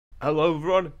Hello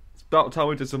everyone, it's about time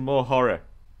we did some more horror.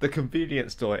 The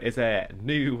Convenience Store is a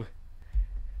new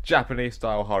Japanese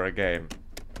style horror game.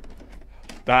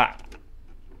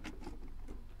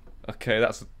 Okay,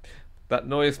 that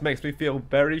noise makes me feel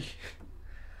very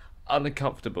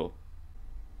uncomfortable.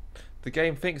 The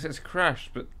game thinks it's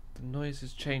crashed, but the noise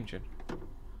is changing.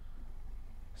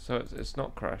 So it's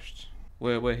not crashed.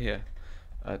 We're here.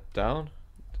 Down.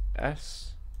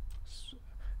 S.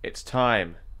 It's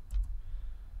time.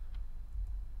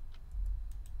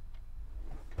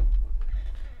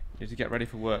 Need to get ready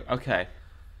for work. Okay.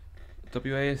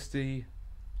 WASD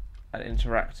and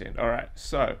interacting. Alright,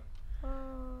 so.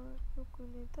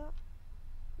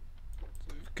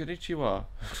 Konnichiwa.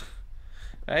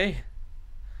 Hey?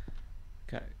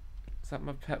 Okay. Is that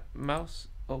my pet mouse?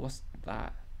 Or what's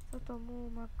that?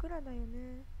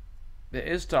 It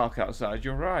is dark outside,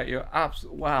 you're right. You're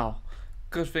absolutely. Wow.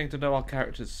 Good thing to know our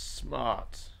character's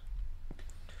smart.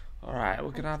 Alright, we're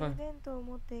gonna have a.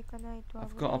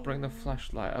 I've got to bring the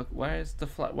flashlight. Where is the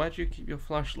where do you keep your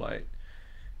flashlight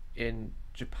in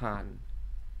Japan?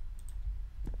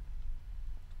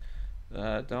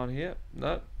 Down here?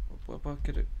 No. Where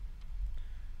could it?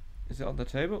 Is it on the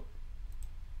table?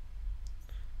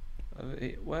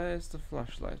 Where's the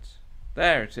flashlight?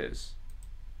 There it is.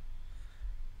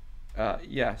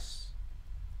 Yes.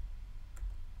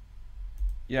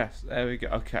 Yes, there we go.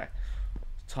 Okay.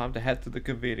 Time to head to the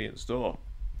convenience store.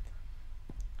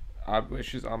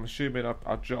 Which is, I'm assuming,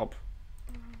 our job.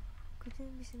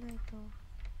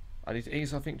 I need to eat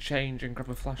something, change, and grab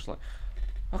a flashlight.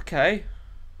 Okay.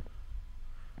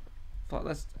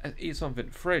 Let's eat something.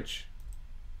 Fridge.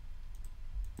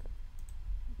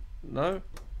 No?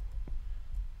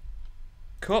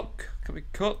 Cook? Can we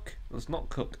cook? Let's not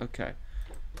cook. Okay.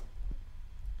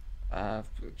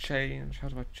 Change. How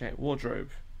do I change?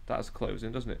 Wardrobe. That's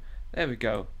closing, doesn't it? There we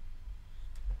go.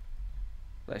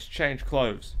 Let's change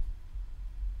clothes.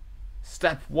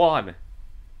 Step 1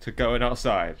 to going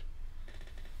outside.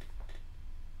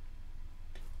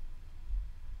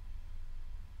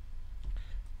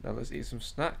 Now let's eat some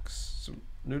snacks, some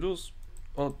noodles,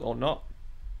 or not.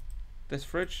 This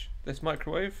fridge, this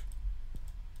microwave.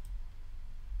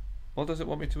 What does it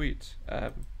want me to eat?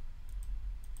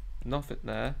 Nothing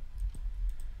there.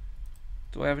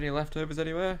 Do I have any leftovers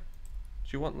anywhere?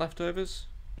 Do you want leftovers?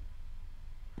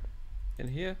 In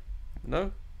here?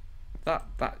 No?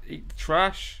 Eat the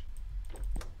trash?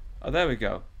 Oh, there we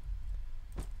go.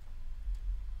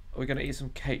 Are we gonna eat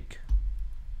some cake?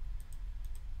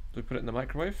 Do we put it in the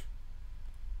microwave?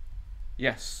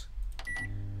 Yes.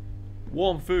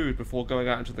 Warm food before going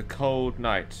out into the cold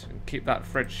night, and keep that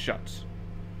fridge shut.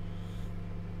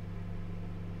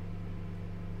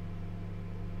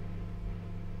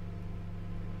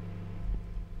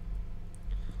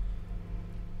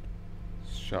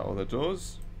 Shut all the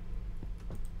doors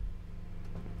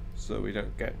so we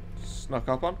don't get snuck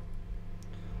up on.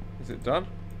 Is it done?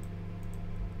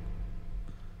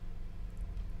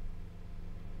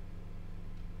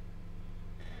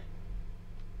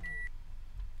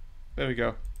 There we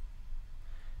go.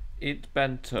 Eat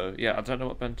bento. Yeah, I don't know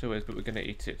what bento is, but we're gonna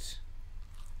eat it.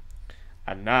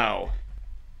 And now,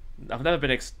 I've never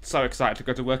been so excited to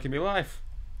go to work in my life.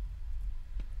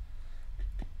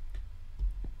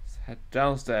 Head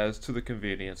downstairs to the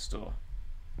convenience store.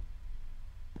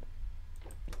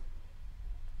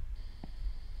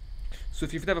 So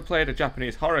if you've never played a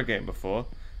Japanese horror game before,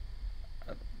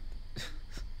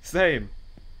 same.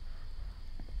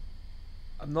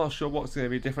 I'm not sure what's going to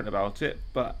be different about it,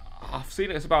 but I've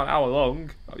seen it's about an hour long.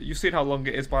 You've seen how long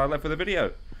it is by the length of the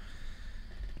video.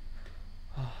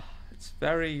 It's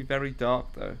very, very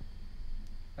dark though.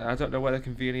 And I don't know where the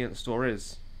convenience store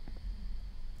is.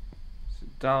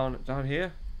 Down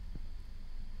here.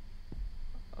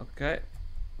 Okay.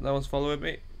 No one's following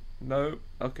me. No.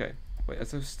 Okay. Wait, are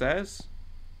those stairs?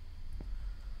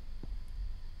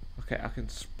 Okay, I can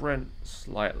sprint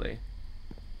slightly.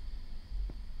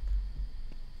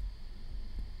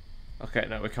 Okay,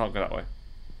 no, we can't go that way.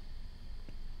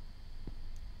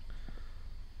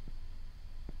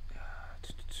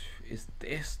 Is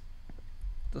this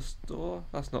the store?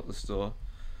 That's not the store.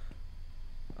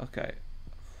 Okay.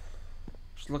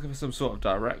 Just looking for some sort of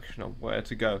direction on where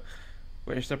to go,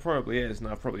 which there probably is, and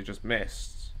I've probably just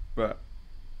missed, but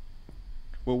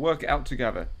we'll work it out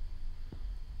together.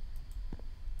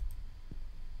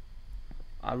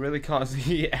 I really can't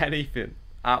see anything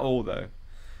at all though.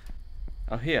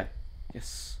 Oh, here.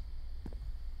 Yes.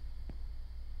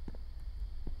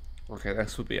 Okay,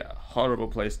 this would be a horrible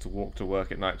place to walk to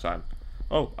work at night time.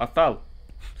 Oh, I fell.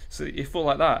 So you fall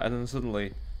like that, and then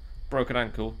suddenly broken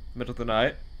ankle, middle of the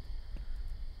night.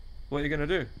 What are you gonna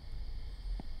do?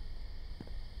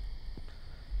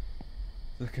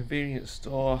 The convenience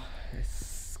store.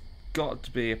 It's got to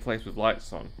be a place with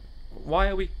lights on. Why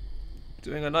are we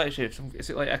doing a night shift? Is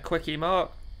it like a Quickie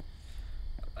Mart?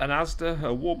 An Asda?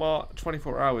 A Walmart?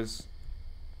 24 hours?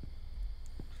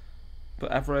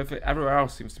 But everywhere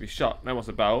else seems to be shut. No one's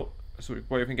about. So we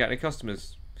won't even get any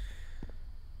customers.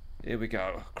 Here we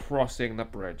go. Crossing the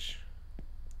bridge.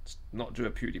 Let's not do a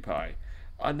PewDiePie.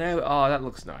 I know. Oh, that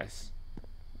looks nice.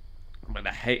 I'm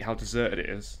gonna hate how deserted it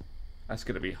is. That's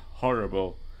gonna be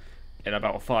horrible in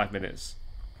about 5 minutes.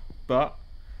 But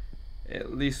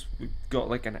at least we've got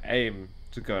like an aim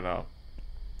to go now.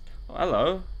 Oh,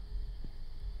 hello.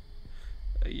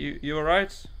 You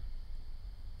alright?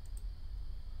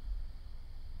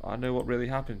 I know what really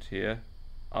happened here.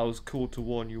 I was called to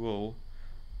warn you all.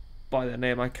 By the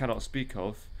name I cannot speak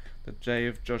of, the day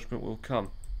of judgment will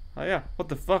come. Oh yeah, what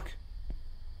the fuck?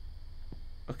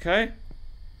 Okay.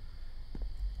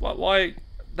 What? Why?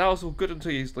 That was all good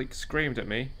until you like screamed at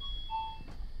me.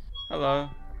 Hello.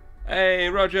 Hey,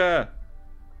 Roger.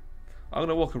 I'm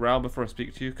gonna walk around before I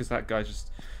speak to you because that guy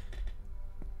just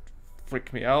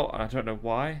freaked me out and I don't know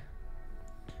why.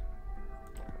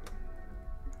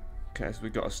 Okay, so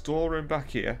we've got a storeroom back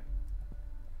here.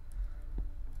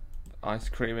 Ice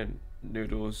cream and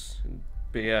noodles and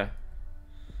beer.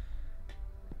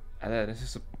 And then this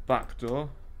is a back door.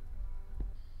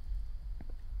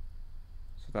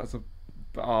 So that's a...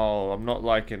 Oh, I'm not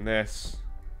liking this.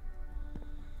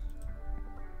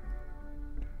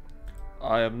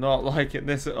 I am not liking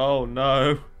this at all,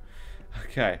 no.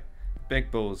 Okay.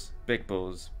 Big balls, big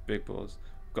balls, big balls.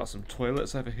 Got some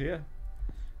toilets over here.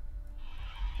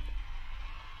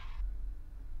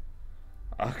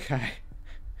 Okay.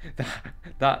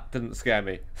 That didn't scare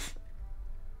me.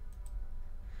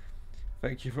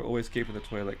 Thank you for always keeping the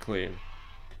toilet clean.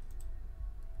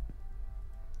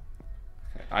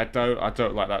 Okay. I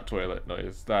don't like that toilet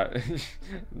noise. That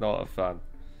not a fan.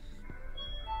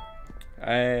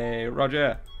 Hey,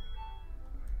 Roger.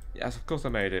 Yes, of course I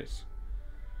made it.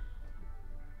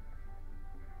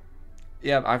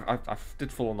 Yeah, I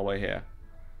did fall on the way here.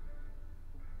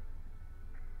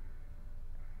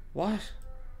 What?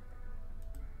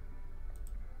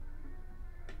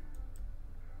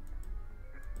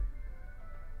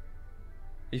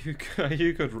 Are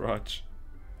you good, Rog?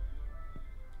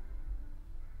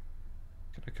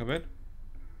 Can I come in?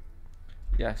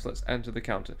 Yes, let's enter the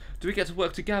counter. Do we get to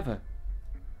work together?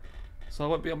 So I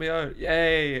won't be on my own.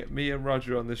 Yay! Me and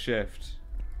Roger on the shift.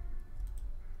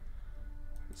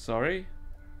 Sorry?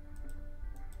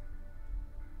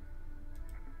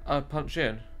 Oh, punch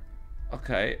in.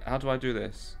 Okay, how do I do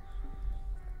this?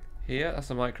 Here? That's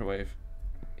a microwave.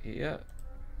 Here?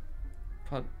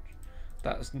 Punch.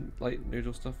 That's like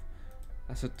noodle stuff.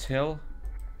 That's a till.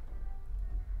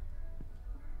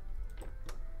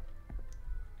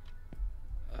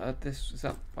 This is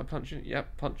that. I punch in.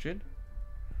 Yep, punch in.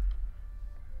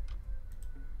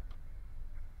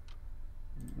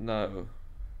 No.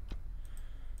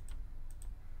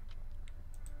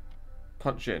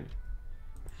 Punch in.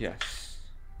 Yes.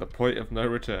 The point of no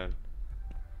return.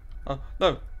 Oh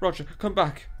no, Roger, come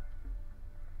back.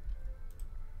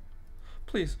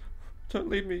 Please. Don't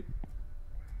leave me.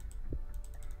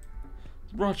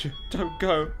 Roger, don't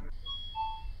go.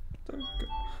 Don't go.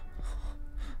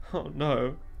 Oh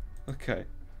no. Okay.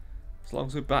 As long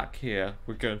as we're back here,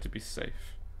 we're going to be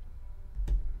safe.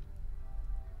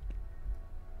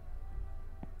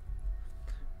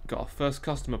 Got our first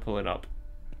customer pulling up.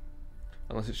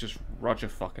 Unless it's just Roger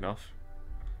fucking off.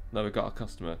 No, we got a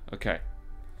customer. Okay.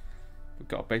 We've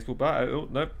got a baseball bat. Oh,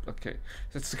 no. Okay.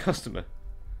 It's a customer.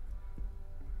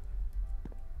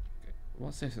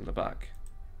 What's this in the back?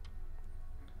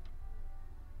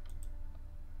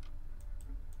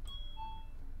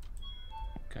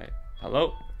 Okay.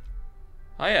 Hello?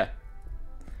 Hiya.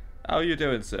 How are you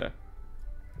doing, sir?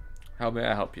 How may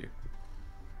I help you?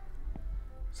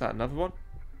 Is that another one?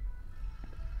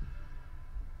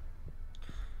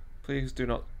 Please do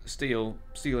not steal.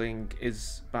 Stealing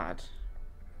is bad.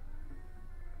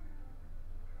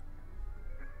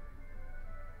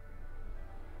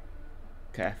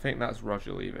 Okay, I think that's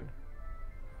Roger leaving.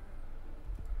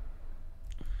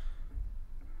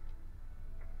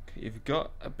 Okay, you've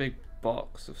got a big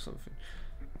box of something.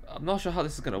 I'm not sure how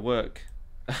this is gonna work.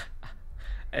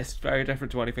 It's very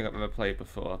different to anything I've ever played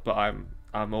before, but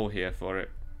I'm all here for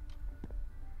it.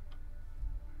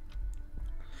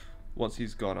 Once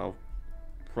he's gone, I'll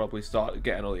probably start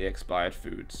getting all the expired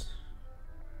foods.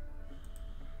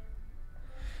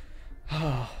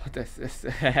 Oh, this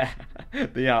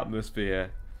the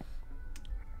atmosphere.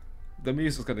 The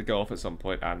music's gonna go off at some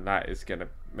point, and that is gonna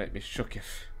make me shook.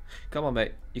 If come on,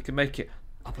 mate, you can make it.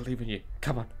 I believe in you.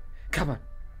 Come on. Come on.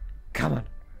 Come on.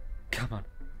 Come on.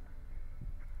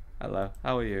 Hello.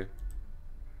 How are you?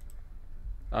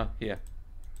 Oh, here.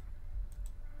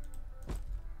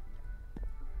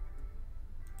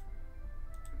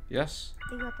 Yes?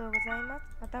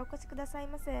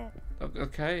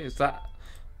 Okay, is that...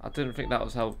 I didn't think that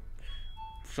was how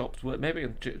shops work. Maybe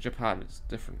in Japan it's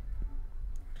different.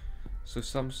 So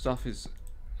some stuff is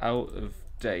out of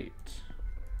date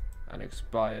and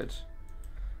expired.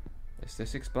 Is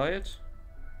this expired?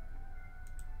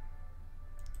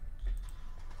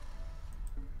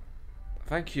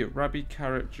 Thank you, Rabbi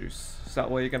Carrot Juice. Is that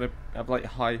why you're gonna have like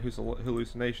high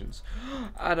hallucinations?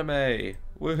 Anime!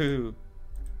 Woohoo!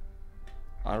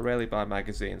 I rarely buy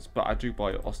magazines, but I do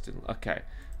buy Austin. Okay.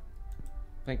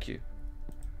 Thank you.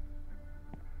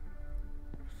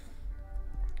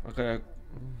 Okay.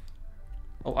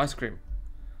 Oh, ice cream.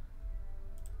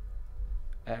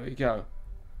 There we go.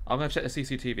 I'm gonna check the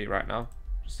CCTV right now.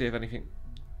 See if anything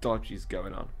dodgy is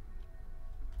going on.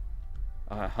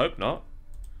 I hope not.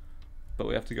 But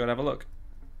we have to go and have a look.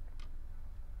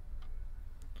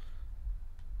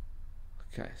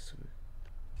 Okay, so...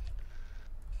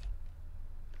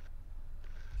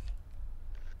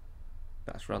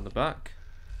 that's round the back.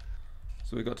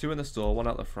 So we've got two in the store, one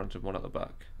out the front and one at the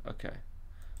back. Okay.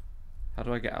 How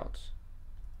do I get out?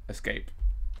 Escape.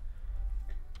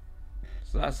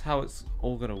 So that's how it's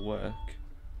all gonna work.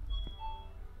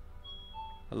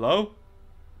 Hello?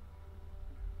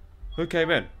 Who came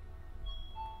in?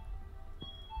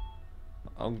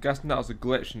 I'm guessing that was a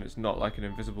glitch and it's not like an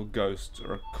invisible ghost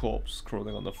or a corpse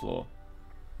crawling on the floor.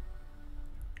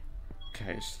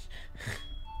 Okay.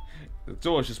 The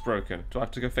door's just broken. Do I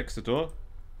have to go fix the door?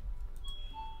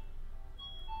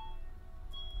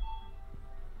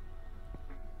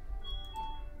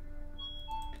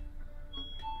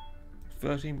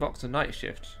 $13 a night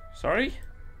shift. Sorry?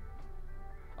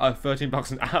 Oh,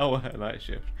 $13 an hour a night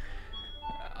shift.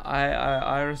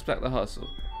 I respect the hustle.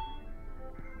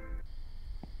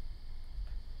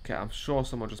 Okay, I'm sure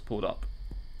someone just pulled up.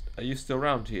 Are you still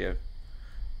around here?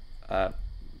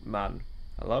 Man.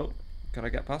 Hello? Can I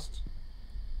get past?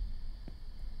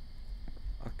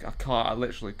 I can't, I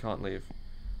literally can't leave.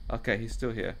 Okay, he's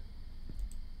still here.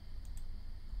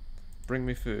 Bring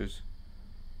me food.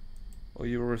 Or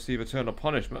you will receive eternal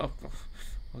punishment. Oh,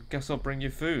 I guess I'll bring you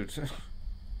food.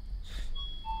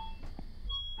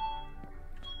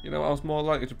 You know, I was more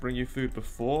likely to bring you food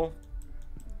before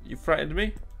you threatened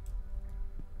me.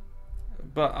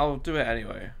 But I'll do it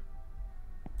anyway.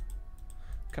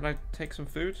 Can I take some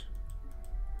food?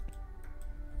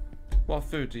 What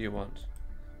food do you want?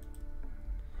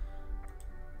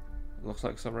 Looks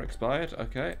like some are expired.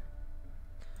 Okay.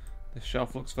 This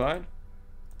shelf looks fine.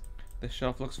 This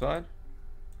shelf looks fine.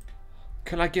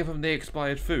 Can I give him the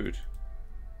expired food?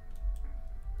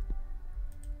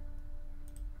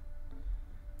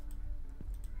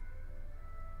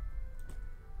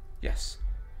 Yes.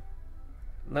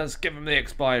 Let's give him the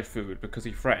expired food because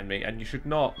he threatened me, and you should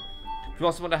not... If you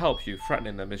want someone to help you,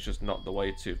 threatening them is just not the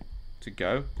way to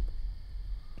go.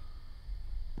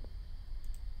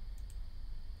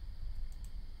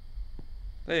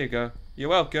 There you go. You're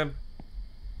welcome.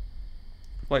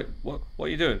 Wait, what are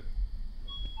you doing?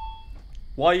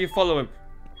 Why are you following?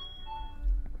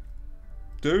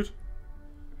 Dude?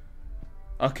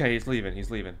 Okay, he's leaving,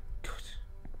 he's leaving. Good.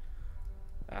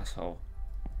 Asshole.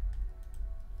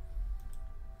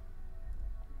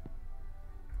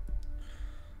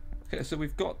 Okay, so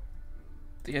we've got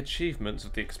the achievements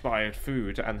of the expired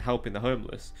food and helping the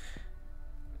homeless.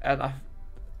 And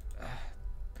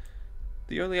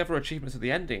the only other achievements are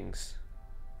the endings.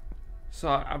 So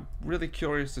I'm really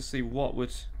curious to see what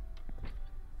would...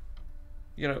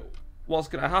 You know, what's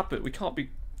going to happen? We can't be...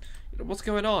 You know, what's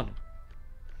going on?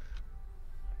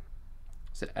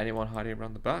 Is there anyone hiding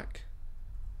around the back?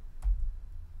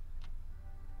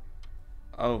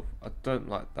 Oh, I don't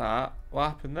like that. What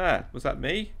happened there? Was that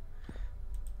me?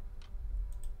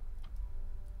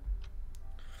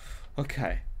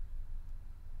 Okay.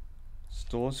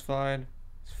 Store's fine.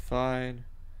 It's fine.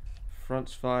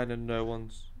 Front's fine and no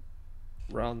one's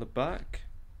round the back.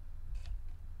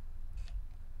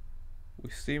 We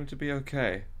seem to be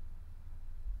okay.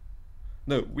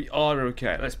 No, we are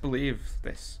okay. Let's believe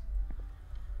this.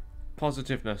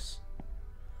 Positiveness.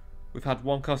 We've had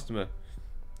one customer.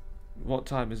 What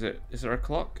time is it? Is there a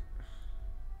clock?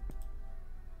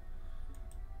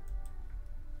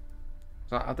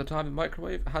 Is that at the time of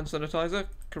microwave? Hand sanitizer?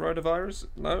 Coronavirus?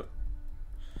 No.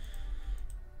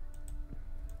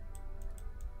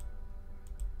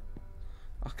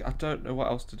 I don't know what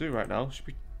else to do right now. Should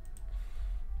we...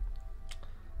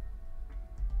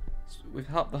 We've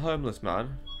helped the homeless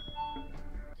man.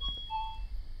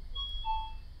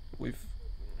 We've...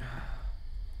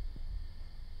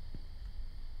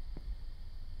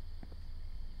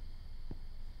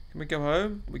 Can we go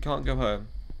home? We can't go home.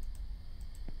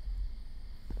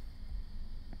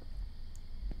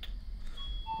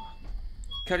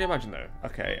 Can you imagine though?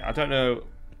 Okay, I don't know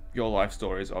your life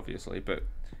stories obviously, but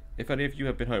if any of you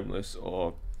have been homeless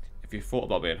or if you thought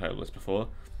about being homeless before,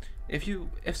 if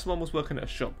someone was working at a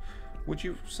shop, would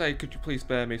you say, could you please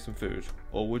spare me some food?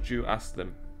 Or would you ask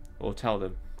them or tell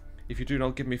them, if you do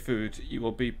not give me food, you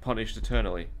will be punished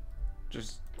eternally?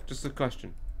 Just a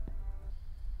question.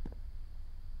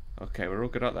 Okay, we're all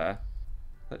good out there.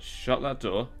 Let's shut that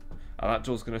door. And that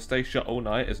door's going to stay shut all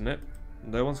night, isn't it?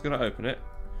 No one's going to open it.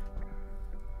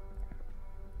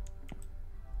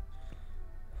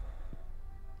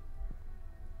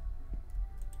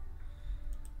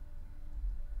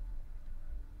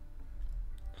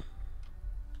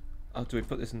 Oh, do we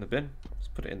put this in the bin? Let's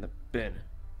put it in the bin.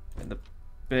 In the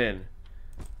bin.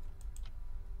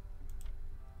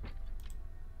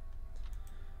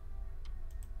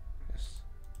 Yes.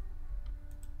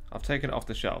 I've taken it off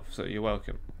the shelf, so you're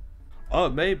welcome. Oh,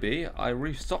 maybe I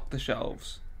restocked the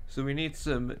shelves. So we need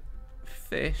some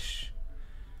fish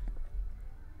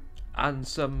and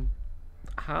some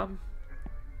ham,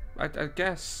 I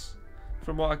guess,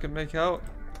 from what I can make out.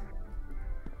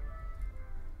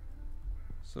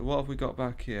 So what have we got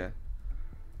back here?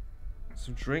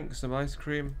 Some drinks, some ice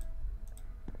cream.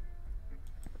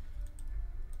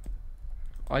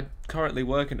 I currently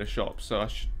work in a shop, so I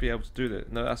should be able to do this.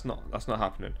 No, that's not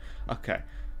happening. Okay.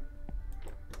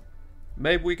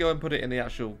 Maybe we go and put it in the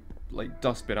actual like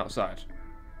dustbin outside.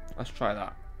 Let's try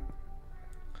that.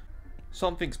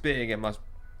 Something's beating in my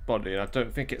body, and I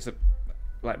don't think it's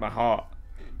like my heart.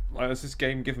 Like, is this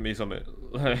game giving me something?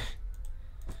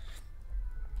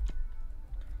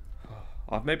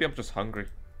 Maybe I'm just hungry.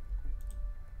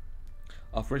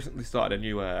 I've recently started a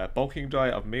new bulking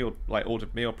diet. I've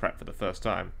ordered meal prep for the first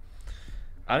time,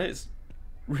 and it's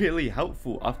really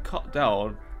helpful. I've cut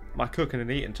down my cooking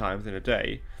and eating times in a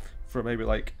day from maybe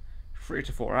like 3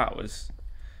 to 4 hours,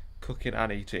 cooking and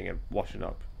eating and washing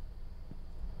up,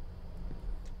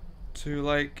 to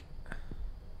like,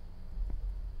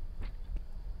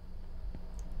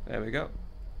 there we go.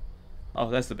 Oh,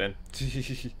 there's the bin.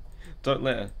 Don't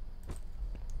litter.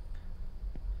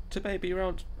 To maybe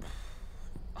around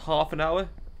half an hour.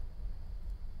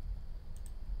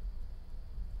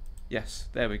 Yes,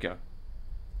 there we go.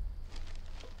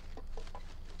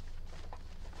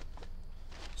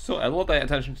 So a lot of that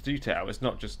attention to detail is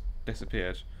not just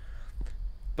disappeared,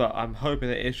 but I'm hoping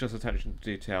that it is just attention to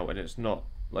detail and it's not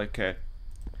like a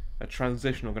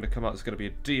transition. I'm going to come out, there's going to be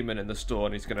a demon in the store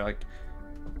and he's going to like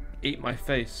eat my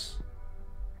face.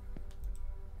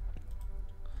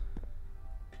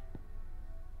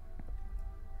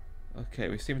 Okay,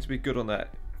 we seem to be good on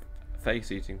that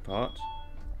face eating part.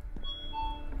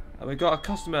 And we got a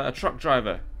customer, a truck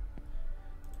driver.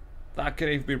 That can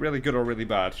either be really good or really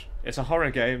bad. It's a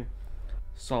horror game,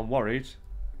 so I'm worried.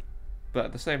 But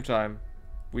at the same time,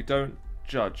 we don't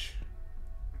judge.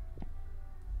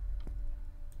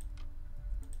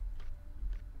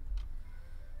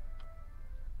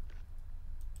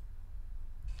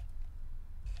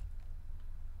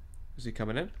 Is he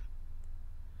coming in?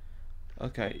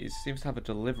 Okay, he seems to have a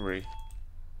delivery.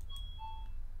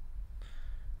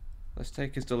 Let's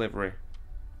take his delivery.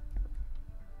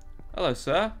 Hello,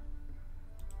 sir.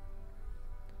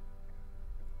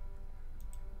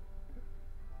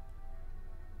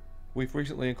 We've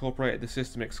recently incorporated the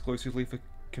system exclusively for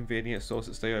convenience stores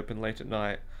that stay open late at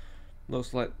night.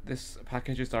 Looks like this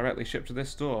package is directly shipped to this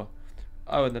store.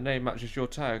 Oh, and the name matches your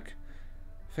tag.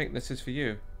 Think this is for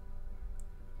you.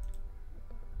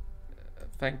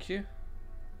 Thank you.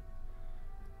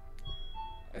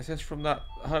 Is this from that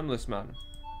homeless man?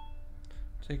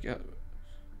 Take it.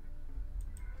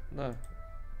 No.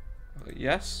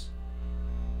 Yes.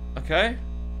 Okay.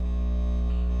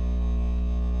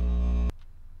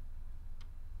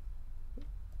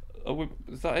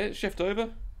 Is that it? Shift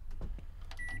over?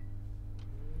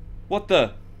 What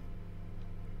the?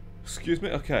 Excuse me?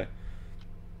 Okay.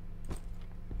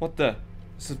 What the?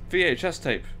 It's a VHS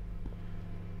tape.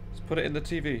 Let's put it in the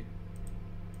TV.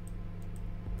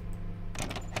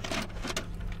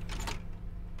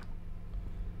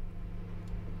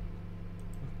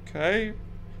 Okay.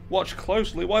 Watch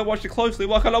closely. Why watch it closely?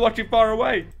 Why can't I watch it far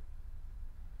away?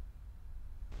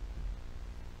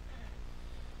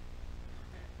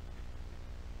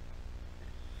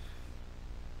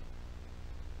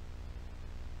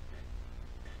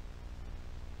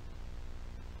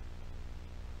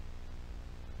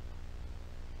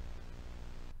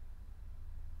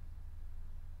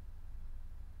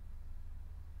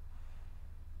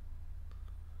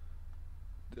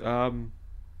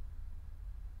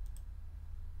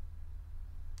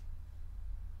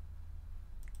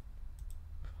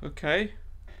 Okay.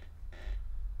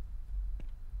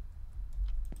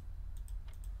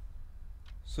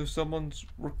 So someone's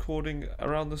recording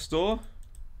around the store?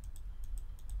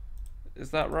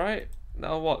 Is that right?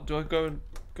 Now what? Do I go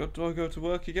to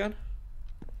work again?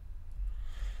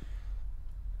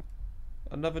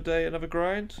 Another day, another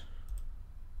grind?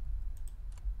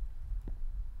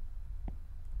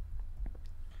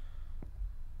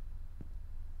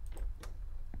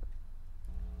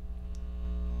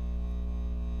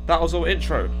 That was our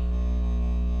intro.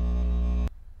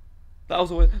 That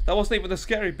wasn't even the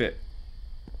scary bit.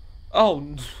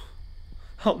 Oh,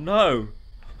 oh no.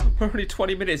 We're only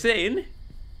 20 minutes in.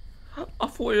 I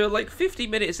thought we were like 50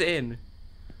 minutes in.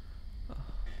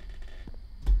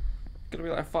 Gonna be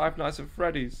like Five Nights at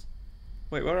Freddy's.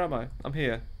 Wait, where am I? I'm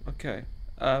here. Okay.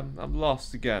 I'm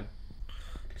lost again.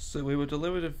 So we were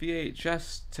delivered a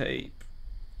VHS tape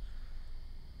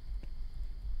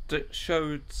that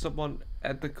showed someone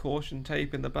had the caution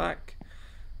tape in the back.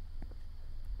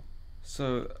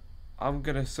 So I'm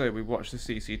gonna say we watched the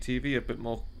CCTV a bit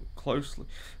more closely.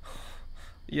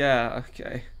 Yeah,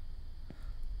 okay.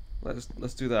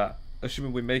 Let's do that.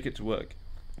 Assuming we make it to work.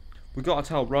 We gotta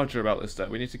tell Roger about this though.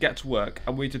 We need to get to work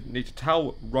and we need to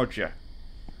tell Roger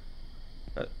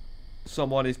that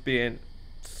someone is being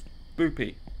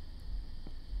spoopy.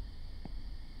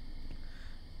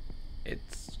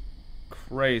 It's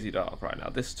crazy dark right now.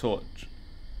 This torch.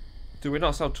 Do we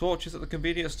not sell torches at the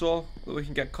convenience store that we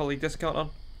can get colleague discount on?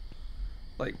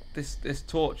 Like this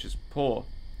torch is poor.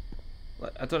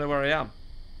 Like I don't know where I am.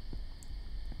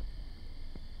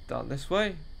 Down this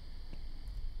way?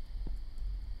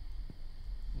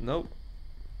 Nope.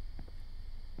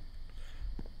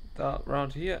 That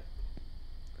round here.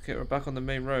 Okay, we're back on the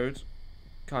main road.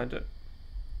 Kinda.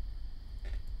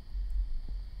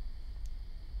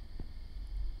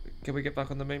 Can we get back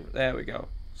on the main? There we go.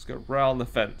 Let's go round the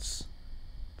fence.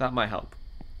 That might help.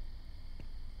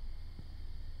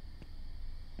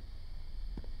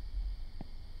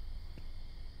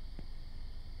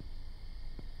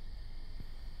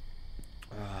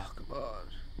 Oh, come on.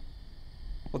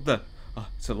 What the? Oh,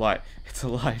 it's a light. It's a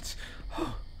light.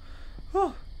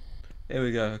 Oh. Here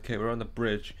we go. Okay, we're on the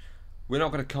bridge. We're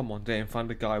not going to come one day and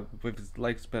find a guy with his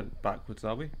legs bent backwards,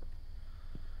 are we?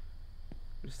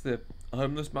 Is the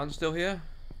homeless man still here?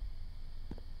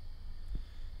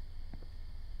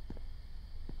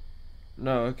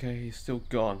 No, okay, he's still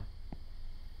gone.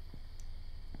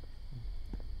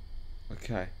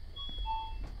 Okay.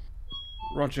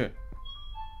 Roger.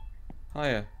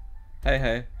 Hiya. Hey,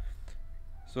 hey.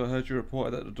 So I heard you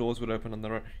reported that the doors would open on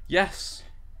their own. Yes!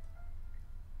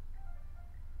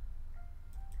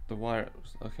 The wire...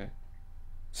 Okay.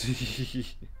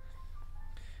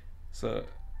 So...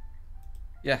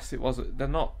 Yes, it was... They're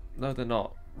not... No, they're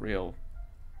not real.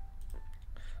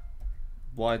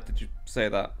 Why did you say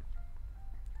that?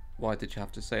 Why did you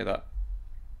have to say that?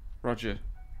 Roger.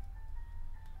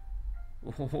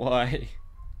 Why?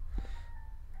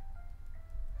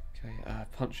 Okay,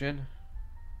 punch in.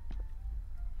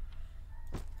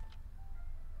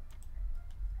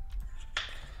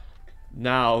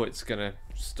 Now it's gonna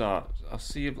start. I'll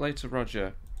see you later,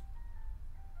 Roger.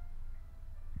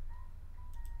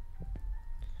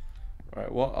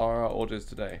 Right, what are our orders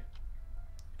today?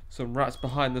 Some rats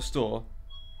behind the store.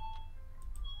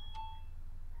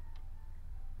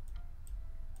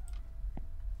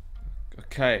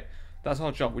 Okay, that's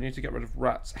our job. We need to get rid of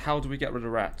rats. How do we get rid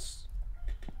of rats?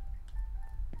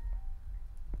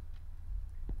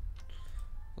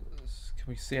 Can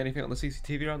we see anything on the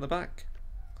CCTV around the back?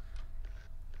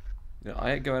 No,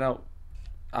 I ain't going out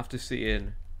after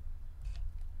seeing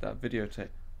that videotape.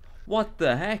 What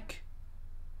the heck?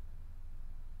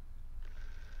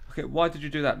 Okay, why did you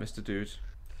do that, Mr. Dude?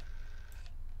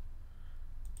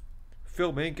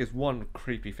 Filming is one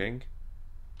creepy thing.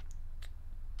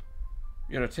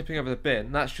 You know, tipping over the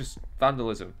bin, that's just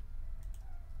vandalism.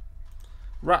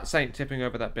 Rats ain't tipping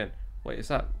over that bin. Wait, is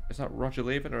that Roger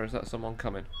leaving or is that someone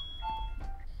coming?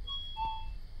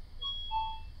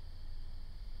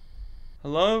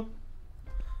 Hello?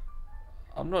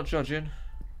 I'm not judging.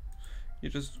 You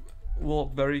just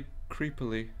walk very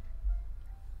creepily.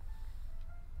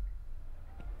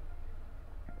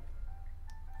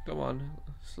 Come on,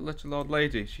 it's a little old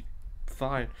lady. She's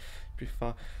fine. Be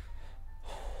fine.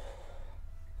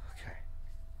 Okay.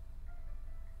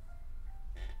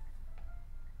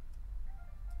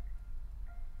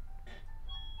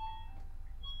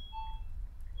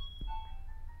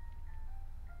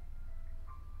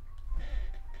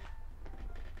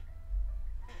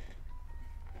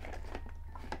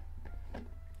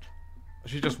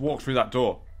 She just walked through that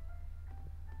door.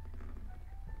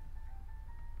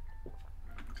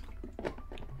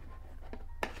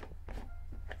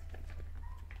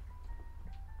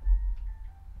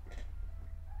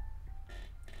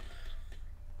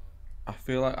 I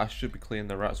feel like I should be cleaning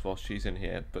the rats while she's in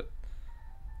here, but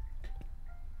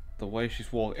the way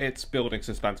she's walking, it's building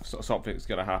suspense for something's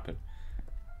gonna happen.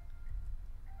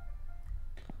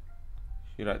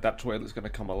 You know, that toilet's gonna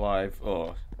come alive,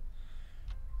 or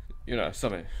you know,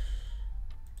 something.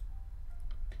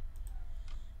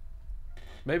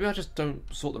 Maybe I just don't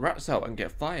sort the rats out and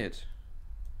get fired.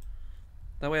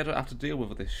 That way I don't have to deal with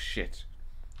all this shit.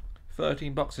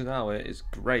 $13 an hour is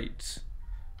great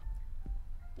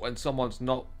when someone's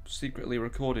not secretly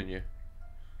recording you.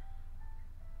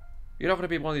 You're not going to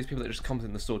be one of these people that just comes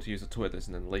in the store to use the toilets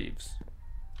and then leaves.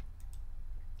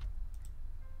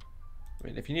 I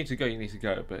mean, if you need to go, you need to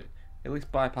go, but at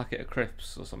least buy a packet of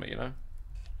crisps or something, you know?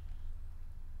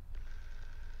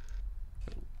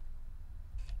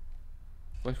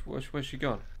 Where's she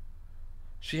gone?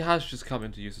 She has just come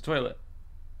in to use the toilet.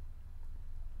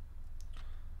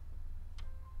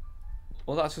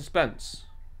 Well, that's suspense.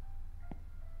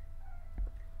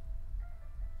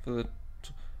 For the...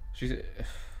 She's...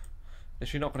 Is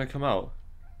she not going to come out?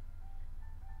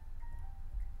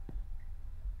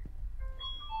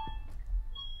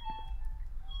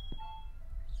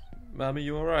 Mammy,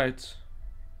 you alright?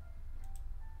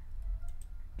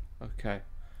 Okay.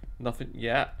 Nothing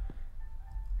yet.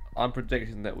 I'm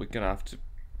predicting that we're going to have to...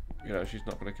 You know, she's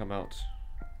not going to come out.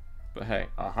 But hey,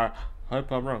 I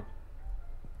hope I'm wrong.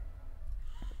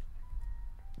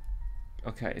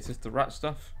 Okay, is this the rat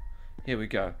stuff? Here we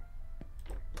go.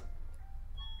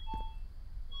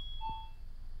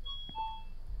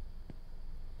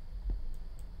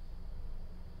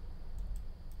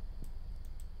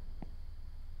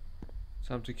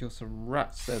 Time to kill some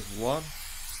rats. There's one.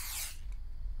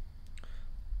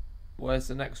 Where's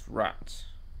the next rat?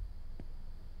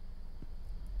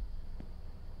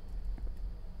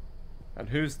 And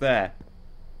who's there?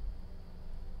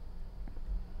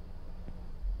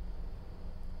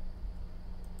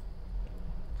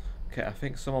 Okay, I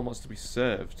think someone wants to be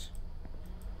served.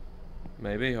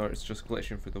 Maybe, or it's just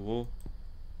glitching through the wall.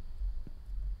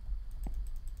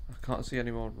 I can't see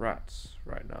any more rats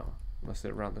right now. Unless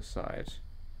they're around the side.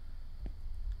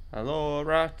 Hello,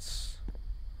 rats.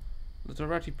 Little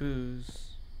ratty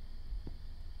poos.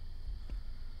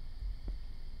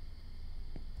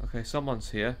 Okay,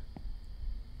 someone's here.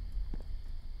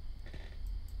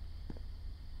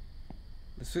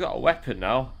 This has got a weapon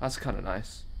now. That's kind of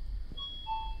nice.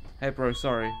 Hey, bro,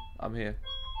 sorry. I'm here.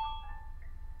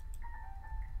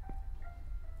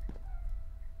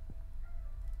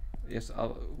 Yes,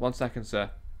 1 second,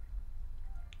 sir.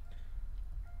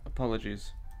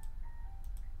 Apologies.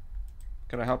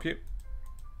 Can I help you?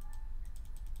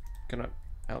 Can I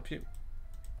help you?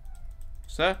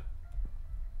 Sir?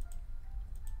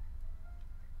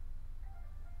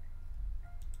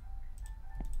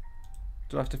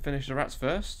 Do I have to finish the rats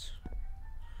first?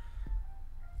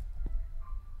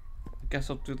 I guess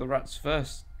I'll do the rats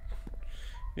first.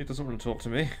 He doesn't want to talk to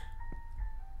me.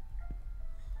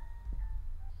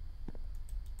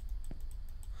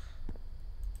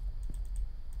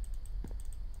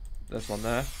 There's one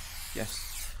there.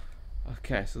 Yes.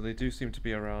 Okay, so they do seem to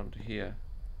be around here.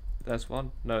 There's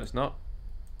one. No, it's not.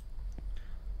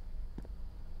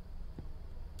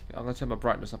 I'm going to turn my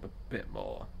brightness up a bit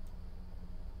more.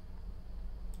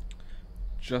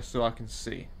 Just so I can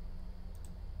see.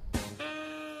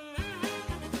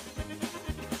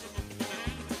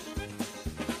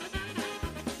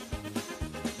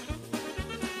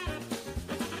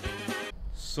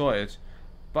 Sorted.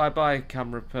 Bye-bye,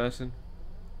 camera person.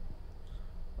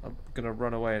 I'm gonna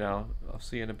run away now. I'll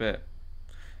see you in a bit.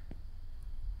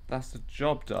 That's the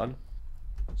job done.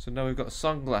 So now we've got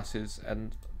sunglasses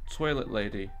and toilet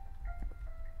lady.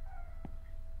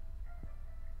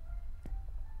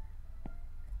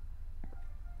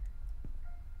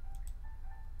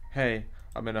 Hey,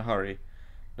 I'm in a hurry.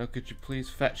 Now could you please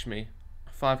fetch me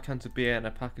 5 cans of beer and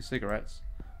a pack of cigarettes?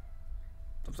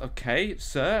 Okay,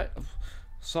 sir.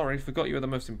 Sorry, forgot you were the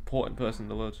most important person in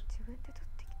the world.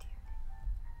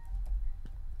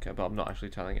 Okay, but I'm not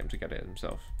actually telling him to get it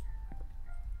himself.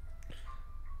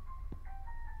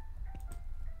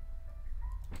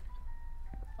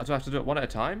 Do I have to do it one at a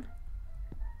time?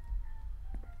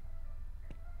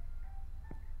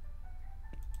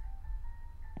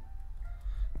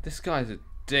 This guy's a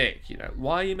dick, you know.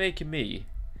 Why are you making me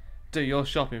do your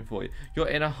shopping for you? You're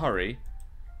in a hurry,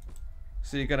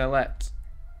 so you're gonna let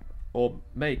or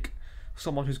make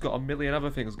someone who's got a million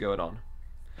other things going on.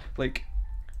 Like,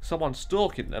 someone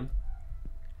stalking them,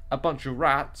 a bunch of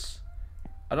rats,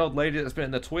 an old lady that's been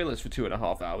in the toilets for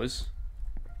 2.5 hours,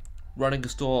 running a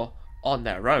store on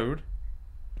their own,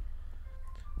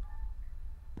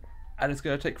 and it's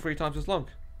going to take 3 times as long.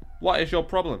 What is your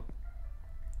problem?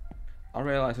 I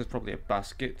realise there's probably a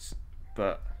basket,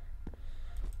 but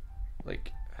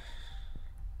like,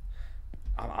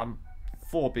 I'm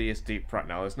 4 beers deep right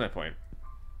now. There's no point.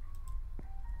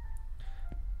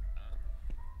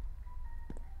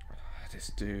 This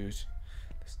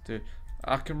dude,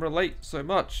 I can relate so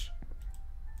much.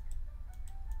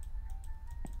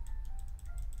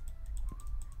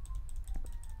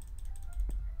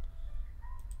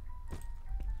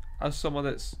 As someone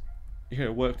that's,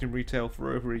 worked in retail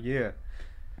for over a year,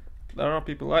 there are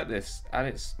people like this, and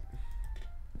it's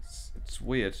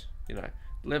weird.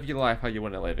 Live your life how you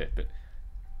want to live it, but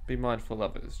be mindful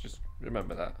of it. Just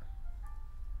remember that.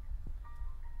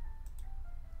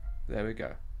 There we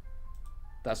go.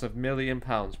 That's £1 million,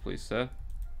 please, sir.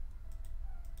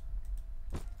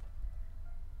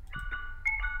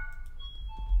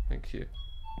 Thank you.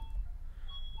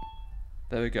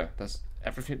 There we go. That's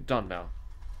everything done now.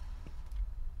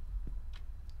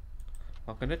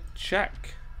 I'm gonna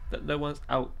check that no one's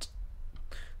out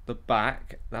the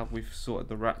back now we've sorted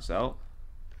the rats out.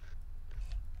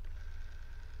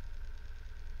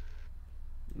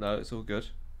 No, it's all good.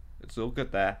 It's all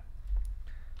good there.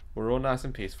 We're all nice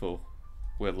and peaceful.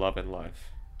 We're loving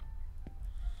life.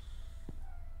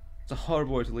 It's a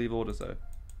horrible way to leave orders, though.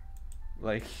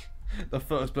 Like, the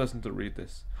first person to read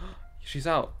this. She's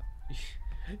out.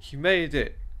 You made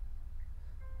it.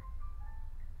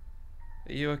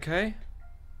 Are you okay?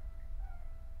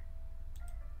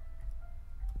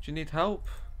 Do you need help?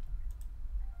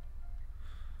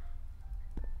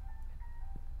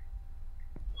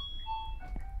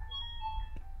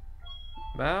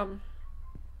 Ma'am?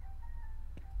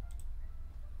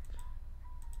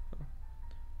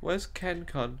 Where's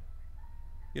Ken-kun?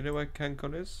 You know where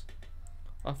Ken-kun is?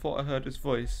 I thought I heard his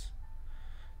voice.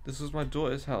 This was my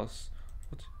daughter's house.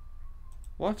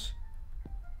 What?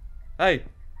 Hey!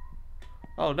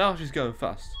 Oh, now she's going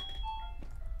fast.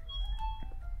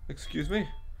 Excuse me?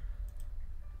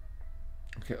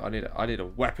 Okay, I need a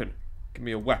weapon. Give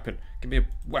me a weapon. Give me a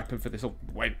weapon for this old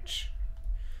wench.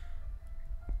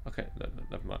 Okay, no,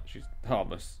 never mind. She's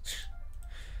harmless.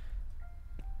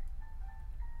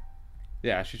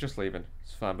 Yeah, she's just leaving.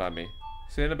 It's fine by me.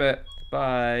 See you in a bit.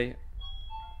 Bye.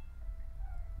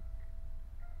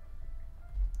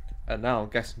 And now I'm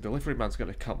guessing delivery man's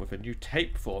going to come with a new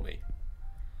tape for me.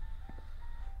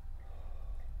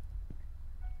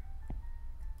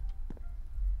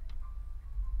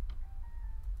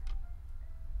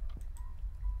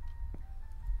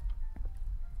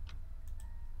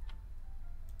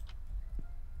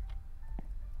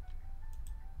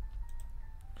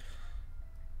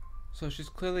 So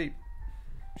she's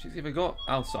either got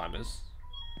Alzheimer's,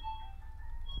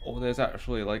 or there's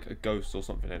actually like a ghost or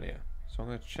something in here. So I'm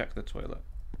going to check the toilet.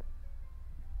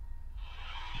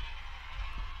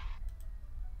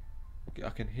 Okay, I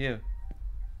can hear.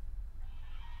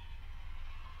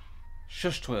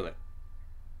 Shush, toilet.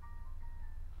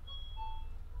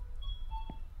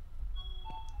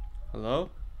 Hello?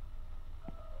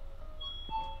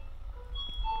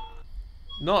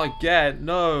 Not again,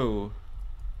 no.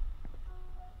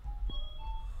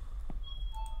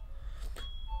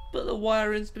 But the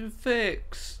wiring's been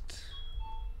fixed.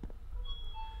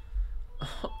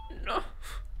 Oh, no.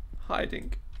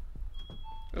 Hiding.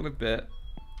 In a bit.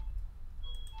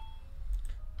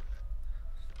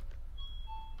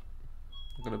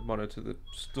 I'm gonna monitor the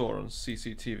store on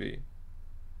CCTV.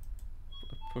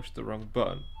 I pushed the wrong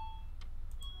button.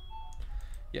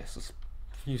 Yes, let's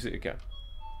use it again.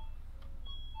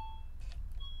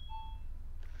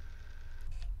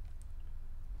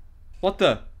 What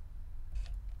the?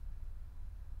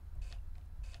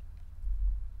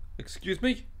 Excuse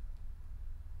me?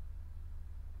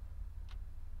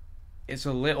 It's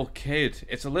a little kid.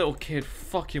 It's a little kid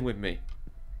fucking with me.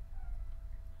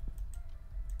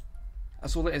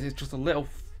 That's all it is. It's just a little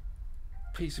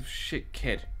piece of shit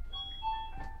kid.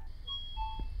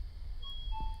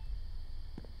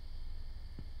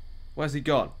 Where's he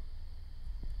gone?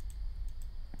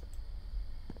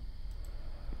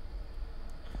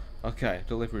 Okay,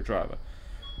 delivery driver.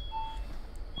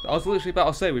 I was literally about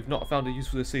to say we've not found a use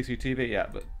for the CCTV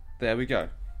yet, but there we go.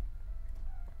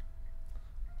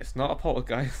 It's not a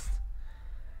poltergeist.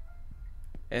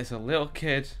 It's a little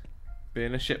kid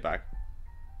being a shitbag.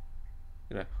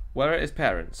 Where are his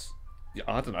parents?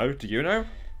 I don't know. Do you know?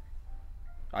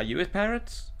 Are you his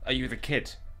parents? Are you the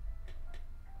kid?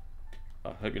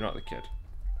 I hope you're not the kid.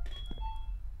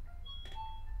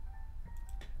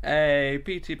 Hey,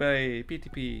 PT Bay,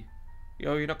 PTP.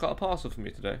 Yo, you not got a parcel for me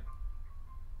today?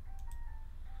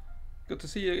 Good to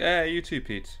see you. Hey, you too,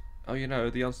 Pete. Oh, you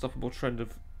know, the unstoppable trend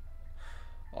of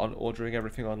ordering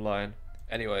everything online.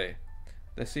 Anyway,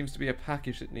 there seems to be a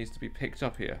package that needs to be picked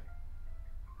up here.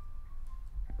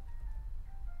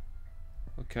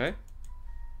 Okay.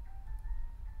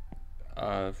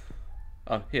 Oh,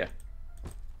 here.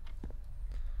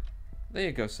 There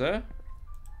you go, sir.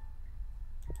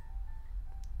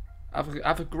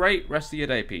 Have a great rest of your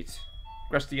day, Pete.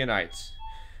 Rest of your night.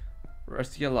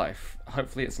 Rest of your life.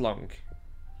 Hopefully it's long.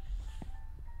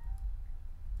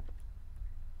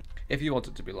 If you want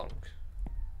it to be long.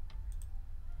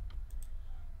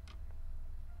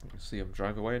 See him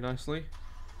drive away nicely.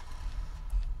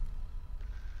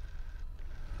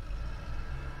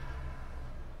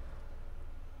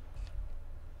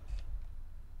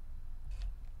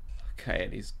 Okay,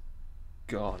 and he's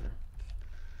gone.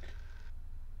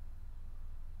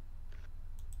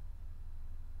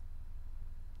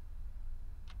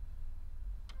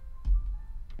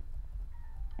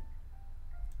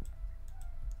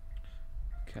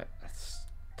 Okay, that's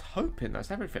hoping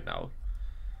that's everything now.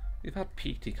 We've had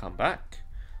PT come back.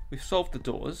 We've solved the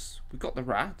doors. We've got the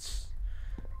rats.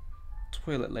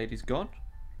 Toilet lady's gone.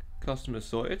 Customers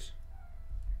sorted.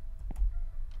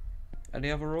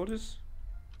 Any other orders?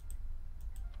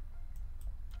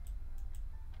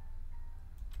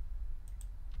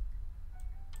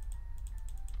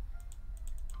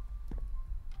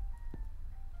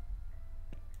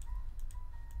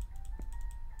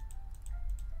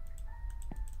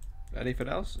 Anything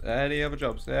else? Any other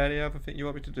jobs? Any other thing you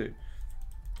want me to do?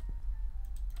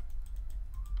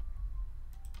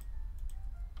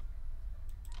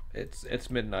 It's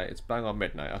midnight. It's bang on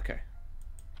midnight. Okay.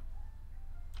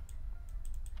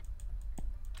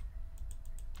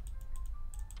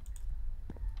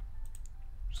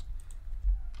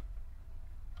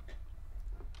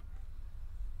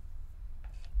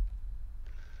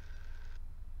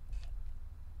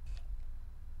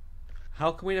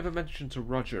 How can we never mention to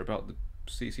Roger about the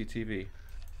CCTV?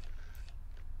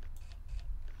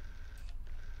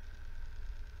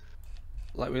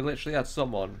 Like, we literally had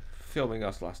someone filming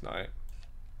us last night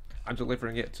and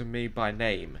delivering it to me by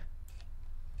name.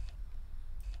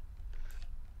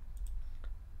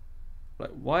 Like,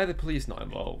 why are the police not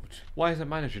involved? Why is the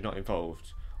manager not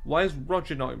involved? Why is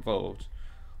Roger not involved?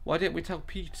 Why didn't we tell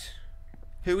Pete?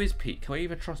 Who is Pete? Can we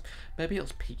even trust? Maybe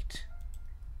it's Pete.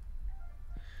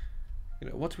 You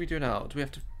know, what do we do now? Do we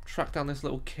have to track down this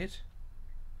little kid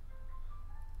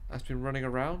that's been running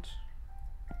around?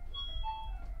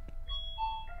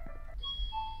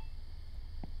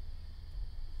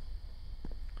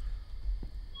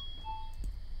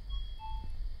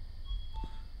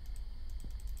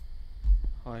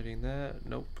 Hiding there?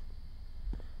 Nope.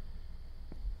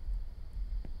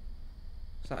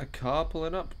 Is that a car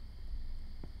pulling up?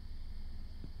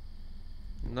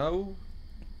 No?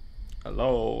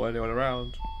 Hello, anyone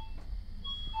around?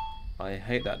 I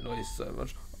hate that noise so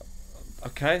much.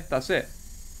 Okay, that's it.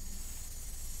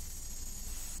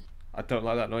 I don't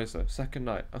like that noise though. Second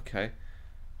night, okay.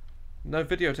 No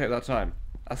videotape that time.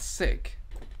 That's sick.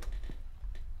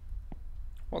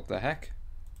 What the heck?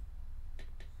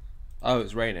 Oh,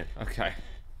 it's raining. Okay.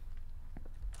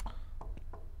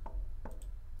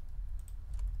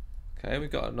 Okay, we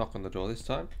got a knock on the door this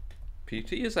time.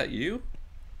 PT, is that you?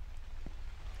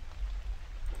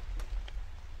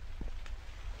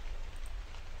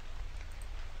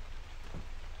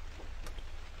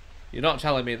 You're not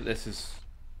telling me that this is...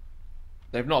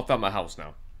 They've not found my house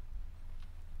now.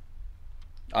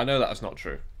 I know that's not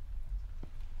true.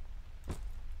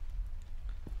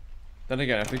 Then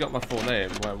again, if they got my full name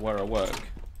where I work,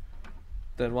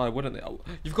 then why wouldn't they? Oh,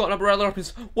 you've got an umbrella up.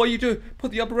 What are you doing?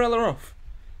 Put the umbrella off.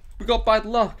 We got bad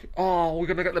luck. Oh, we're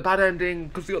gonna get the bad ending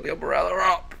because we got the umbrella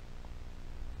up.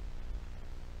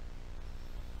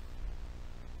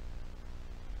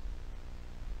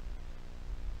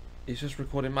 He's just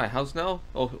recording my house now,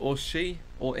 or she,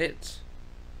 or it.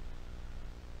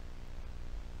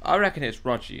 I reckon it's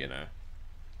Roger, you know.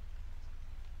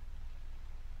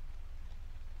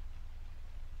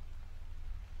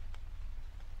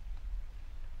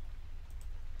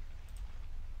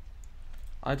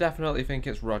 I definitely think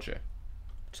it's Roger.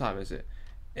 What time is it?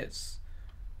 It's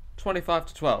 25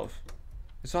 to 12.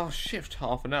 It's our shift,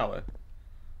 half an hour.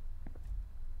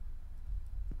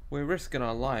 We're risking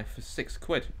our life for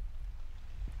 £6.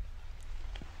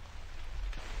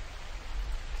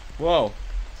 Whoa.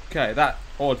 Okay, that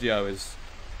audio is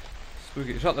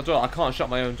spooky. Shut the door. I can't shut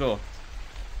my own door.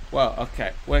 Well,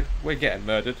 okay. We're getting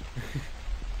murdered.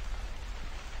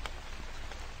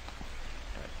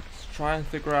 try and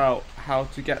figure out how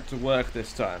to get to work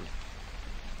this time.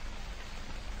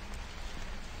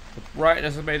 The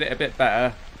brightness has made it a bit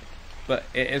better, but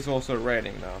it is also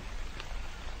raining now.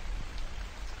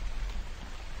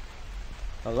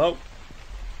 Hello?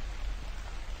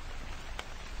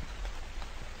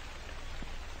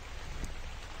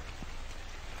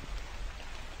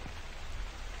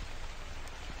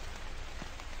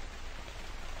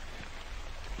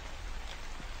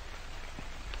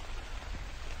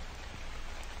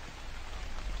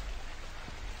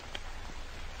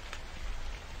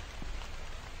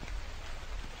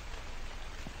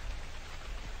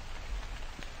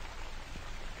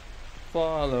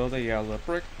 Follow the yellow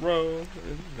brick road,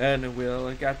 and then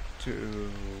we'll get to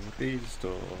the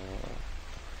store.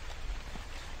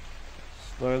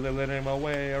 Slowly leading my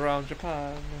way around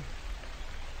Japan.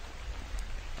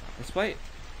 Let's wait.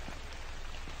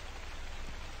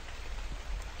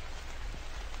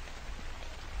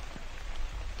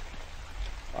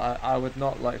 I would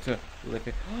not like to live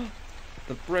here.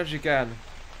 The bridge again.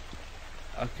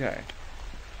 Okay.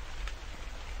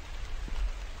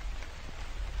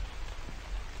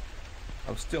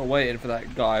 I'm still waiting for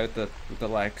that guy with the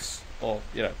legs, or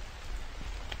you know.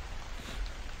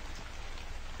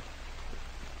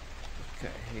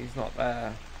 Okay, he's not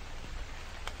there.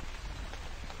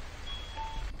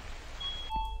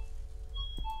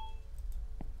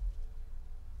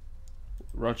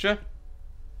 Roger?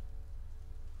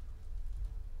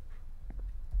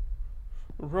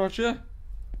 Roger?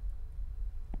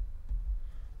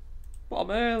 But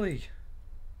I'm early.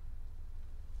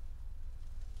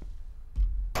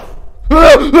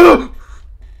 I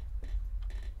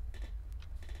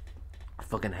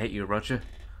fucking hate you, Roger.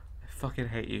 I fucking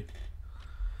hate you.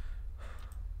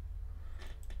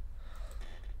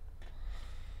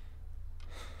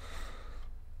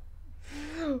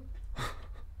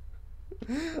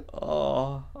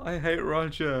 Oh, I hate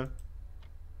Roger.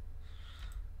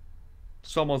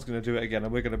 Someone's gonna do it again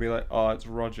and we're gonna be like, oh, it's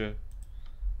Roger.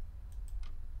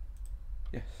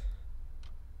 Yes.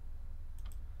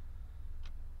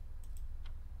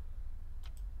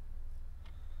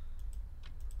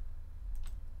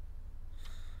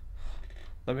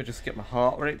 Let me just get my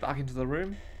heart rate back into the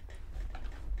room.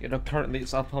 You know, currently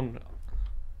it's up on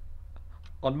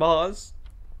Mars.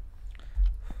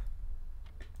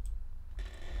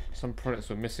 Some products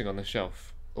were missing on the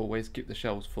shelf. Always keep the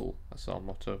shelves full. That's our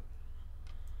motto.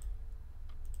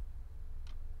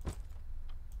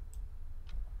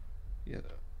 Yeah.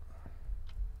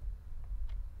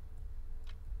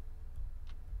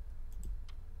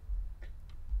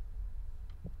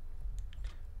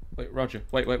 Wait, Roger.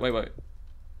 Wait.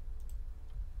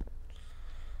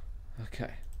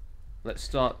 Okay. Let's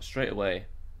start straight away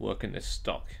working this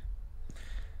stock.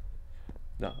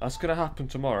 No, that's gonna happen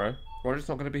tomorrow. Roger's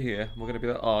not gonna be here. We're gonna be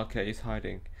like, oh, okay, he's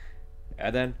hiding.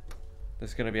 And then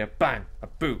there's gonna be a bang, a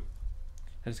boom.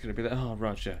 And it's gonna be like, oh,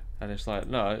 Roger. And it's like,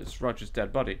 no, it's Roger's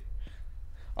dead body.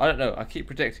 I don't know. I keep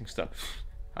predicting stuff.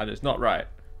 And it's not right.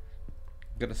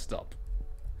 I'm gonna stop.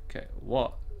 Okay,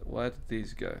 what? Where did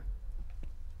these go?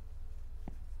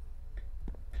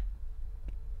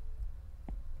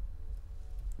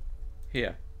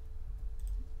 Here.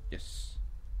 Yes.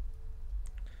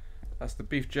 That's the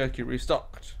beef jerky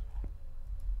restocked.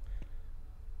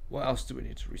 What else do we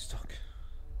need to restock?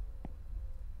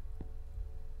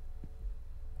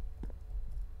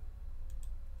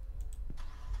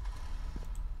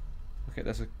 Okay,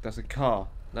 there's a car.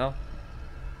 No?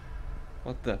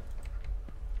 What the?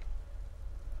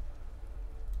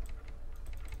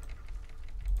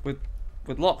 We're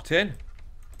locked in?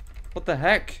 What the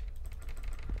heck?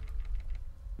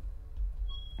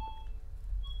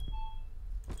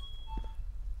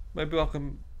 Maybe I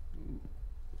can...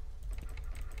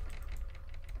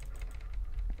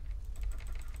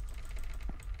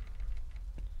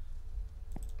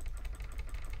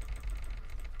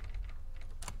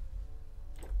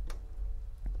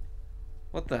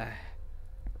 What the...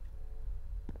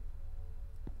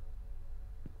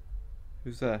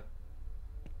 Who's there?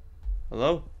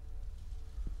 Hello?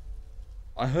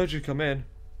 I heard you come in.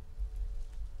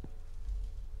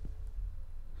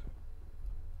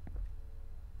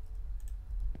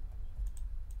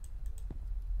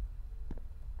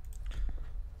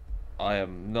 I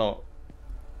am not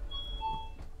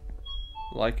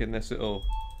liking this at all.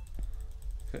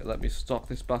 Okay, let me stock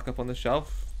this back up on the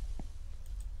shelf.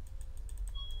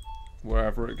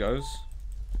 Wherever it goes.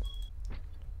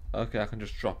 Okay, I can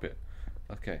just drop it.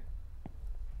 Okay.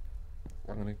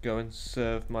 I'm gonna go and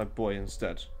serve my boy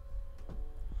instead.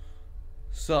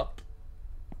 Sup,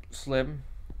 Slim?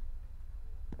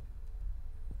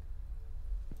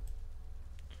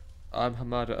 I'm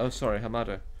Hamada. Oh, sorry,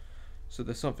 Hamada. So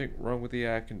there's something wrong with the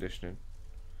air conditioning.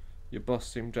 Your boss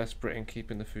seemed desperate in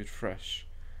keeping the food fresh.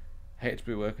 Hate to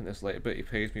be working this late, but he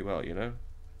pays me well, you know?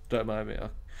 Don't mind me.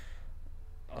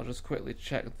 I'll just quickly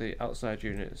check the outside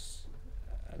units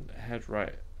and head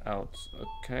right out,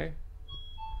 okay?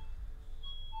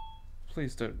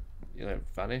 Please don't, you know,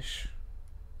 vanish.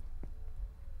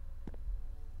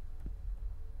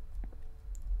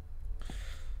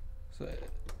 So,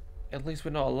 at least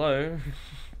we're not alone.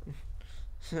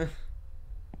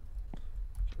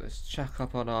 Let's check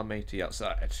up on our matey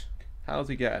outside. How's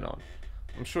he getting on?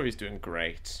 I'm sure he's doing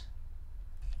great.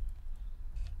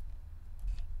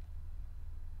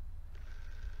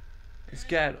 It's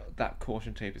getting that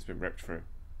caution tape has been ripped through.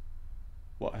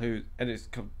 What? Who? And it's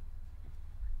come.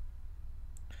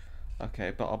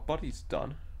 Okay, but our body's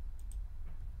done.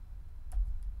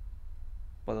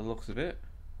 By the looks of it.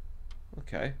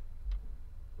 Okay.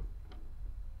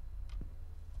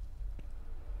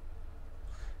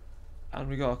 And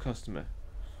we got a customer.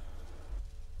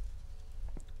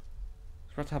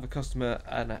 We're about to have a customer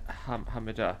and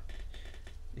Hamida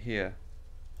here.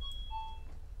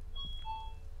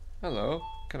 Hello,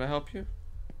 can I help you?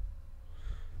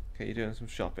 Okay, you're doing some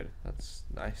shopping. That's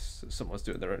nice. Someone's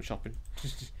doing their own shopping.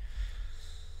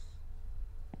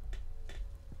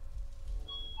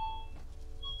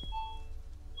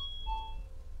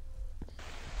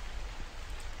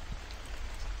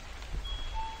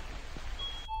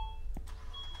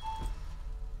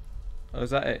 Oh,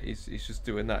 is that it? He's just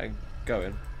doing that and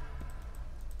going.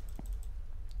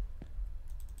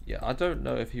 Yeah, I don't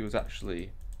know if he was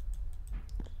actually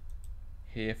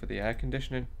here for the air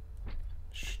conditioning.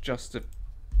 It's just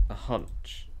a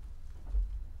hunch.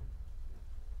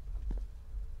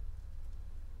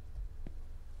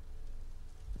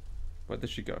 Where did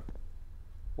she go?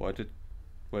 Where did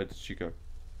she go?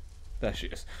 There she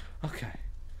is. Okay.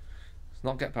 Let's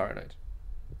not get paranoid.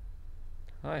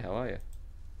 Hi, how are you?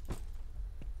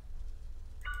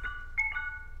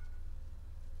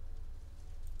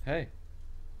 Hey.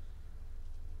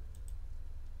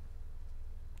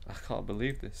 I can't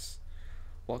believe this.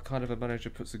 What kind of a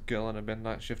manager puts a girl on a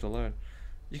midnight shift alone?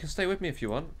 You can stay with me if you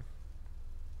want.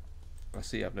 I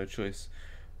see you have no choice.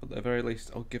 But at the very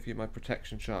least, I'll give you my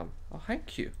protection charm. Oh,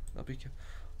 thank you. I'll be careful.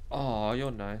 Oh,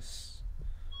 you're nice.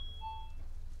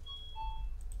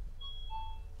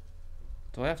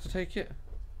 Do I have to take it?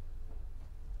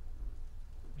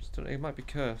 I just don't know. It might be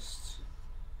cursed.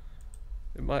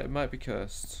 It might be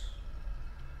cursed.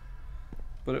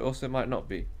 But it also might not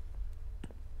be.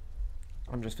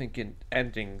 I'm just thinking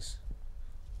endings.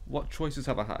 What choices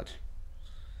have I had?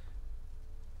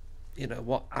 You know,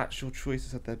 what actual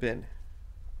choices have there been?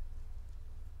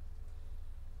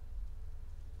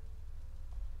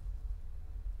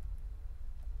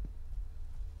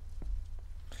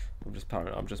 I'm just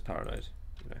paranoid,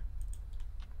 you know.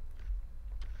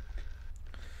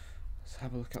 Let's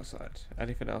have a look outside.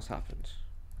 Anything else happened?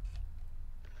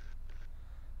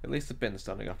 At least the bin's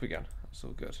standing up again. That's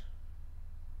all good.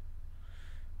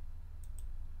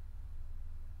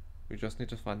 We just need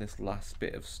to find this last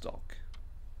bit of stock.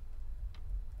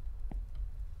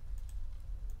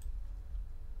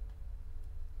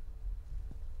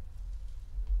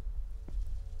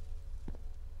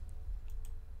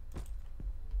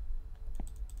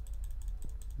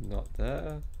 Not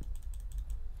there.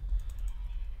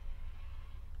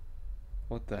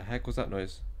 What the heck was that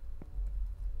noise?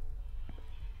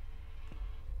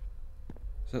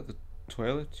 Is that the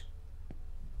toilet?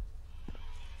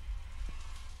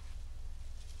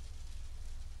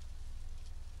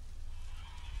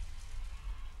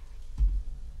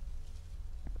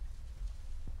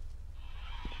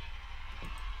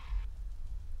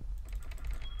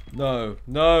 No,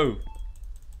 no!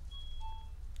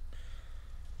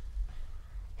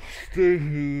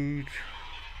 Dude.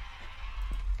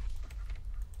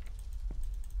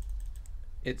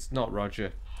 It's not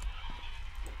Roger.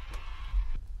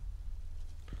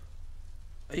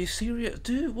 Are you serious?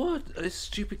 Dude, what? This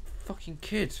stupid fucking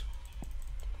kid.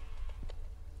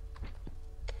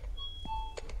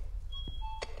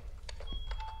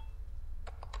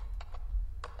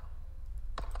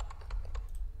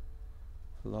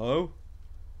 Hello?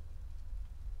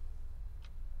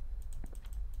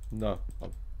 No.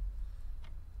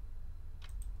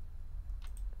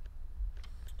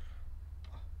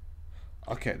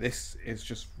 Okay, this is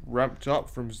just ramped up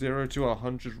from 0 to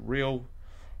 100 real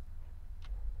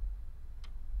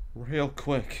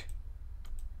quick.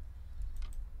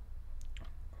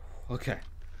 Okay.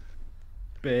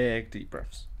 Big deep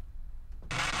breaths.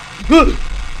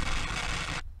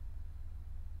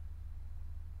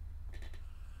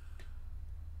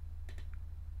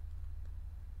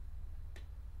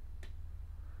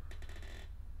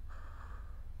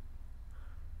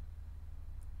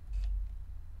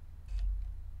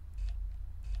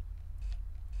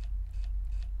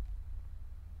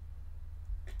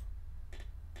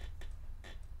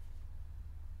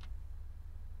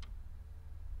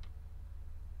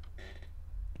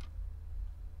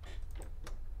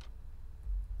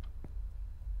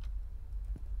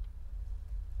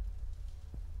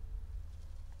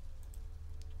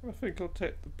 I think I'll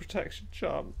take the protection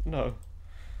charm. No.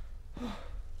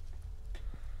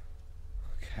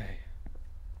 Okay.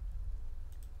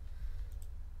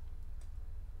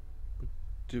 We're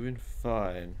doing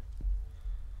fine.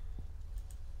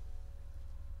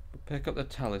 We'll pick up the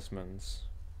talismans.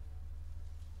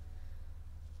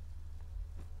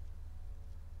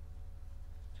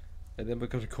 And then we're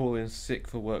going to call in sick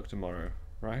for work tomorrow,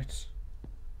 right?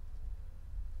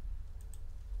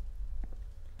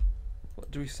 What,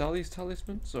 do we sell these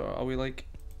talismans, or are we like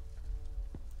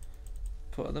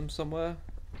putting them somewhere?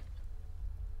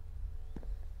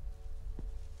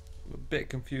 I'm a bit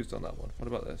confused on that one. What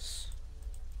about this?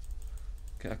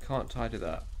 Okay, I can't tidy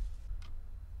that.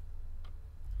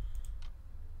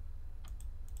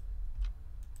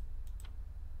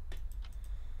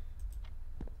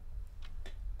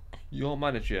 Your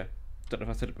manager, don't know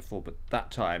if I said it before, but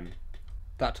that time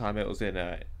it was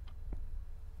in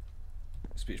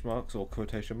speech marks or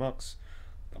quotation marks.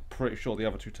 I'm pretty sure the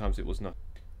other 2 times it was not.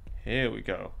 Here we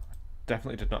go.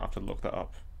 Definitely did not have to look that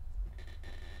up.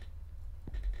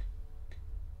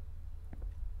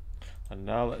 And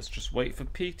now let's just wait for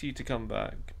Petey to come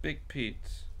back. Big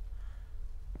Pete.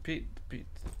 Pete.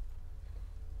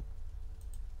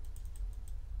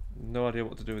 No idea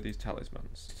what to do with these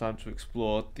talismans. It's time to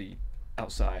explore the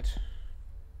outside.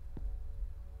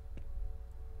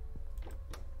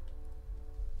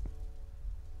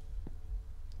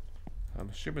 I'm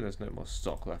assuming there's no more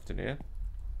stock left in here.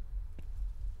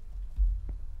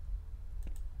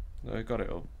 No, I got it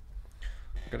all.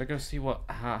 I'm gonna go see what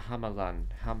Himalayan.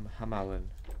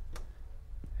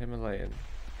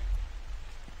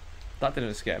 That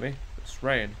didn't scare me. It's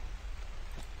rain.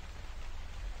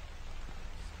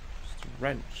 Just a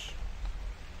wrench.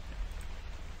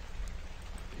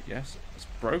 Yes, it's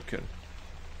broken.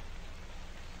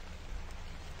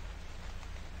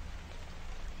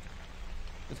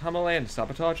 Did Himalayan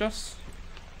sabotage us?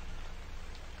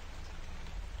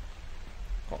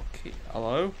 Got a key.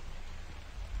 Hello?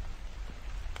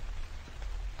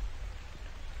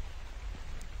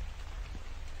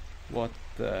 What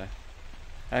the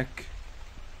heck?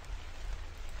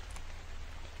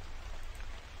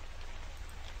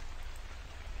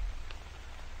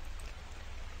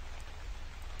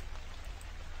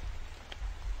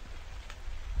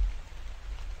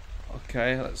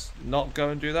 Okay, let's not go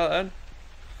and do that then.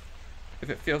 If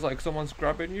it feels like someone's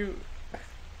grabbing you.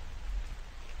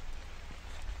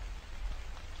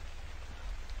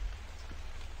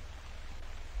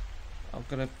 I'm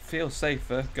gonna feel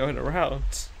safer going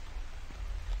around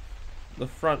the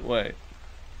front way,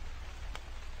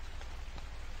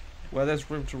 where there's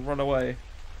room to run away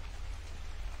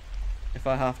if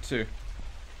I have to.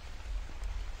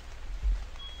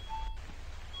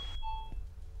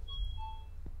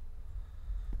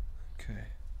 Okay.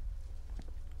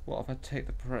 What if I take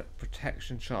the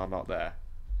protection charm out there?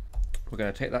 We're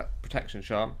going to take that protection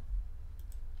charm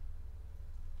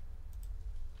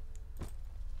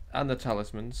and the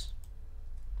talismans.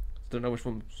 Don't know which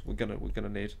ones we're gonna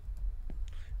need.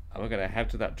 And we're gonna head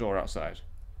to that door outside,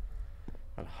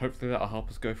 and hopefully that'll help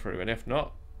us go through. And if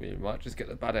not, we might just get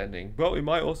the bad ending, but we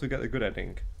might also get the good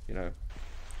ending. You know,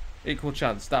 equal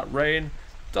chance. That rain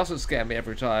doesn't scare me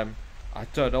every time. I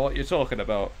don't know what you're talking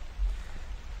about.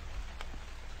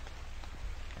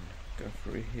 Go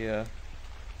through here.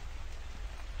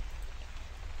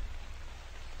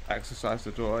 Exercise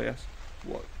the door. Yes.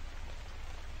 What?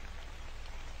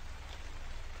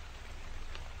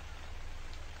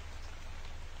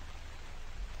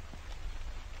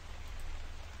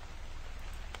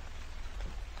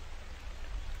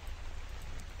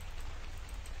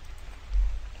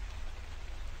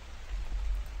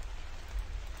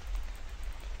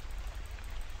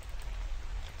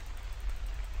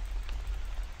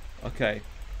 Okay,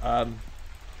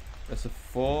 there's a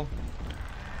 4.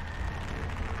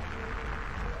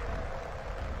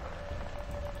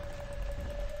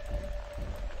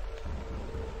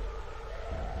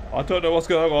 I don't know what's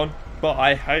going on, but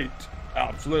I hate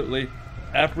absolutely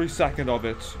every second of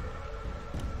it.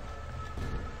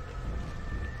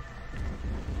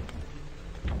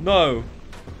 No.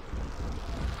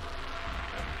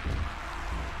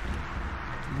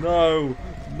 No,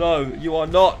 no, you are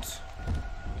not.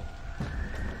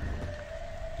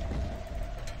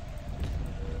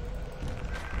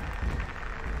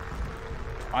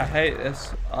 I hate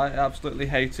this. I absolutely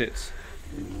hate it.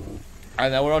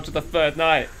 And now we're on to the 3rd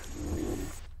night.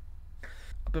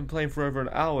 I've been playing for over an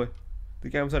hour. The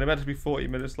game's only meant to be 40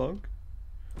 minutes long.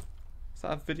 Is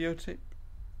that a videotape?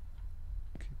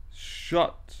 Okay.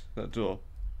 Shut that door.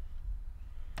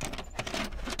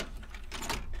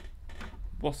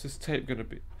 What's this tape gonna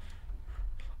be?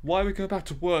 Why are we going back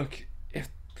to work if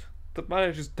the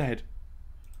manager's dead?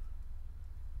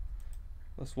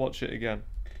 Let's watch it again.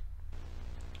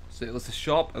 So it was the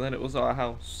shop and then it was our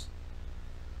house.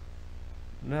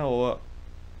 Now what?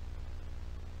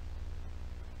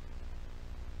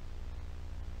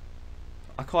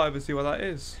 I can't even see where that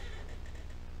is.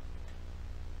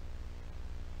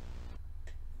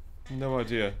 No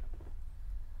idea.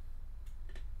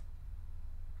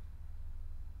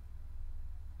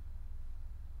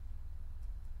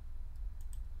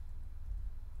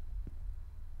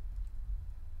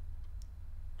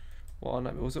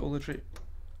 What was it all the tree?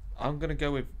 I'm gonna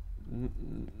go with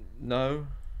no.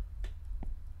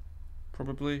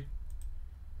 Probably.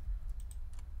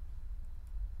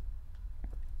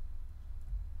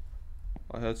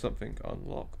 I heard something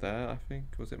unlock there, I think.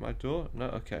 Was it my door? No,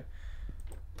 okay.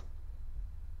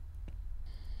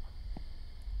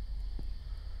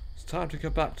 It's time to go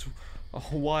back to... Oh,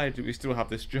 why do we still have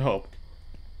this job?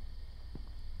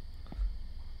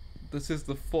 This is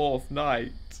the 4th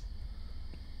night.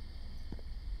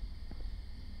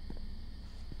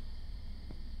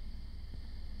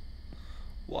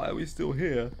 Why are we still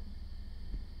here?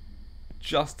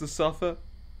 Just to suffer?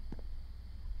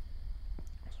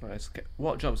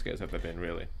 What jump scares have there been,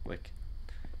 really? Like,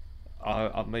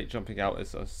 I'll make jumping out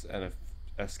as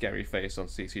a scary face on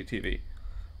CCTV.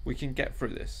 We can get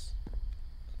through this.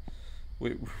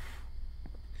 We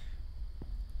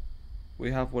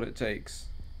have what it takes.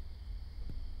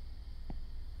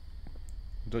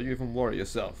 Don't you even worry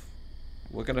yourself.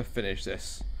 We're gonna finish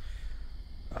this.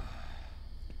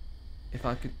 If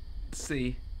I could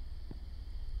see.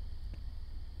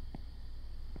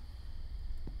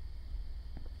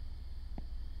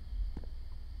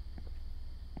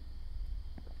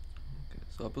 Okay,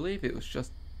 so I believe it was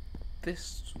just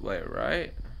this way,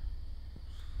 right?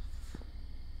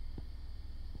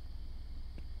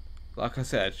 Like I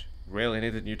said, really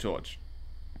need a new torch.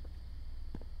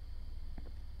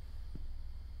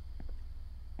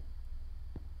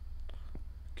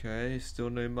 Okay,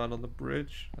 still no man on the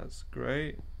bridge. That's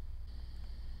great.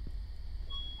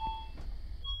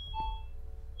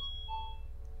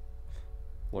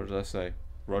 What did I say?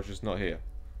 Roger's not here.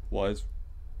 Why is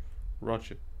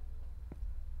Roger?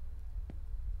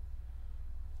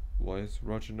 Why is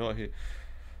Roger not here?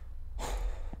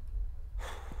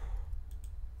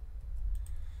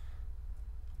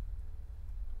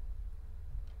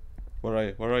 Where are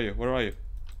you? Where are you? Where are you? You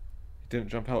didn't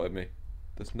jump out at me.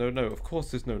 There's no note. Of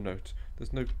course there's no note.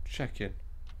 There's no check-in.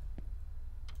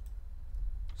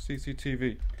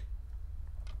 CCTV.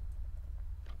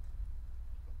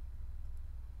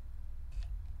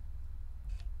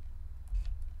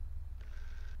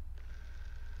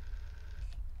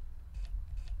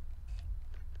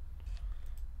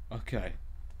 Okay.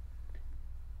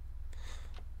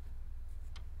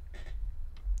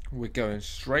 We're going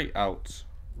straight out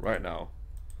right now.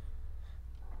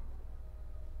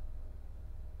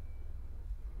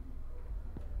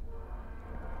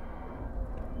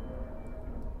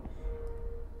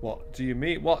 What do you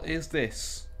mean? What is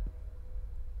this?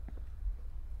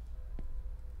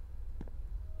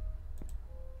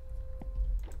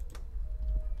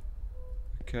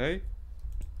 Okay.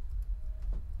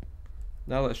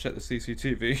 Now let's check the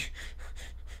CCTV.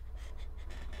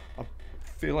 I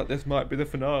feel like this might be the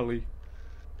finale.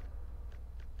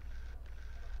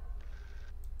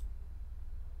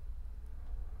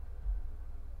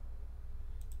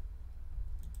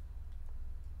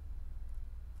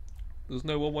 Does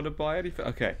no one want to buy anything?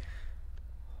 Okay.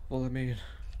 Well, I mean,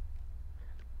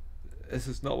 this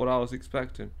is not what I was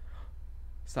expecting.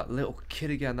 It's that little kid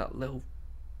again, that little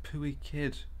pooey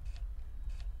kid.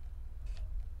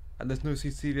 And there's no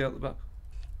CCTV out the back.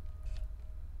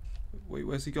 Wait,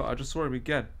 where's he got? I just saw him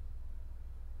again.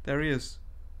 There he is.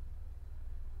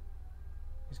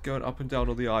 He's going up and down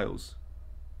all the aisles.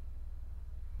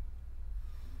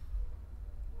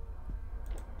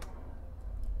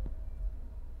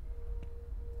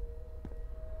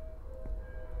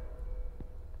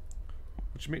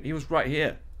 What do you mean? He was right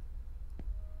here.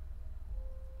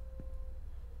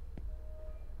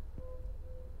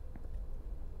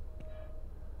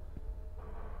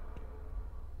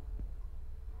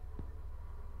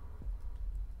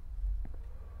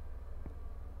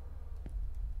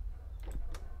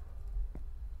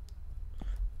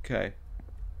 Okay.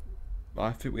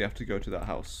 I think we have to go to that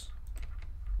house.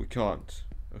 We can't.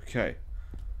 Okay.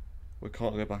 We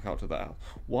can't go back out to that house.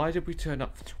 Why did we turn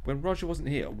up? When Roger wasn't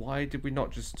here, why did we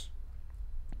not just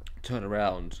turn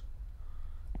around?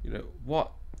 You know,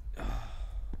 what?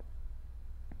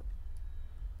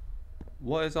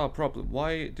 What is our problem?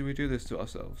 Why do we do this to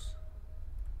ourselves?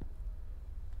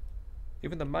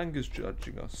 Even the manga's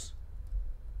judging us.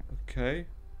 Okay.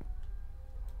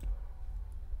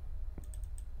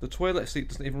 The toilet seat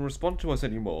doesn't even respond to us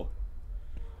anymore.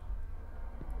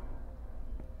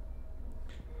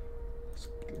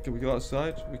 Can we go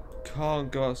outside? We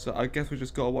can't go outside. I guess we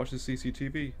just gotta watch the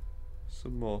CCTV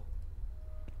some more.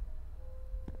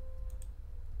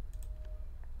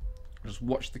 Just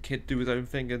watch the kid do his own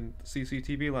thing in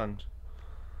CCTV land.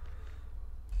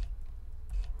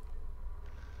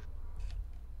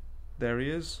 There he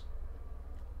is.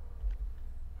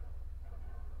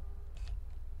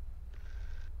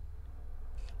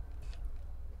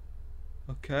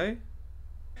 Okay.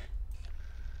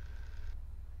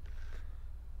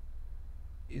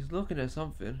 He's looking at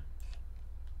something.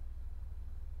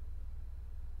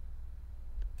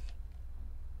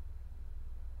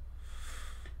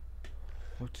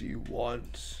 What do you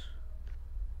want?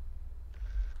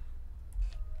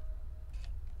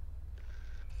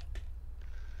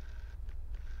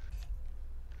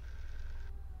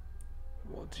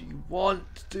 What do you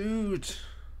want, dude?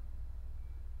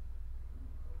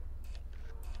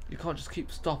 You can't just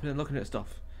keep stopping and looking at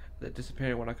stuff. They're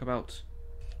disappearing when I come out.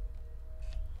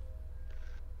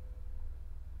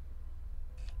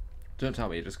 Don't tell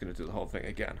me you're just going to do the whole thing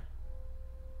again.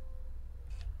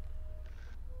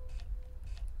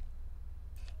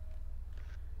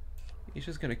 He's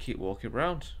just going to keep walking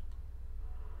around.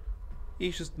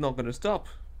 He's just not going to stop.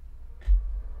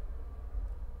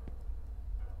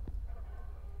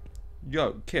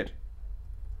 Yo, kid.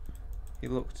 He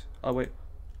looked. Oh, wait.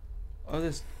 Oh,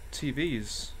 there's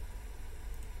TVs.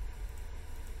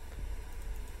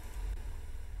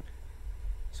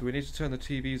 So we need to turn the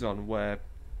TVs on where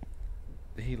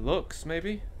he looks,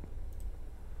 maybe?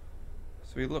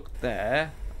 So we look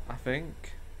there, I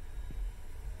think.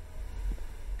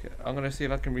 Okay, I'm going to see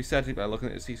if I can reset it by looking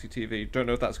at the CCTV. Don't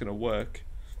know if that's going to work.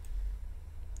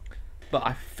 But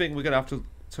I think we're going to have to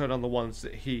turn on the ones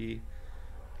that he...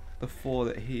 the four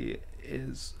that he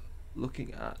is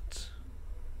looking at.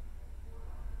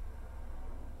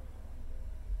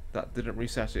 That didn't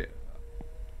reset it.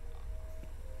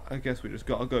 I guess we just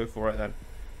got to go for it then.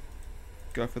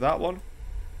 Go for that one.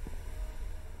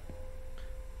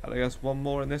 And I guess one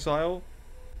more in this aisle.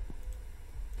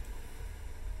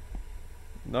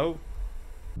 No.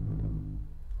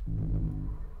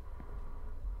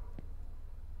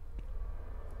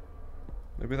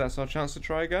 Maybe that's our chance to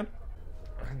try again.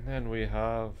 And then we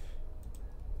have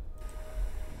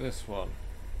this one.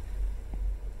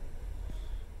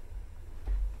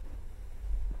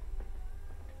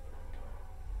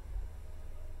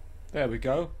 There we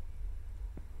go.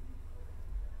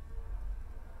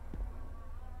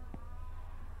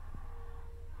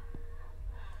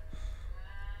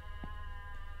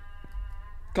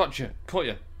 Gotcha! Caught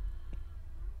you!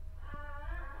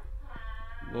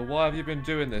 Well, why have you been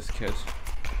doing this, kid?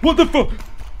 What the fuck?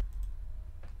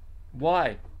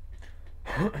 Why?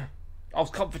 I was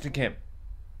comforting him.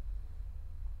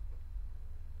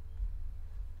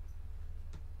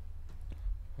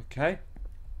 Okay.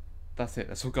 That's it,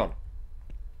 that's all gone.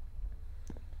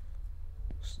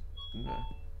 No.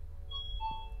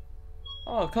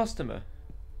 Oh, a customer.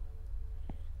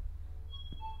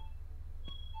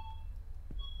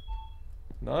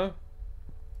 No?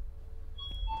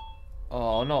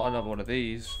 Oh, not another one of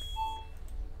these.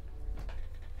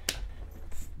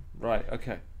 Right,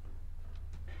 okay.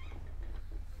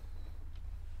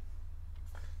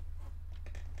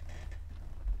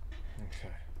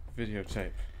 Okay,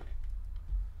 videotape.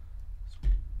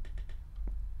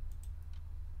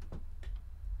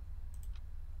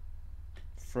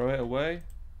 Throw it away.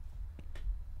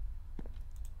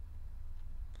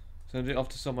 Send it off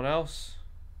to someone else.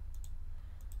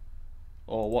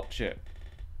 Or watch it.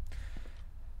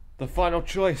 The final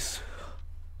choice.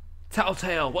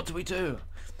 Telltale, what do we do?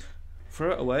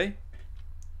 Throw it away.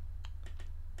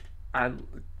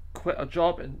 And quit a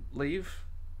job and leave.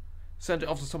 Send it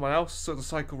off to someone else so the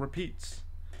cycle repeats.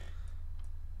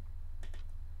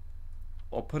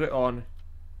 Or put it on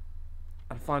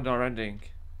and find our ending.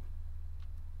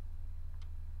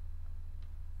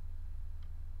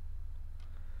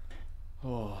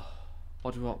 Oh,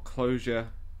 what do we want? Closure,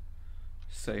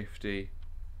 safety,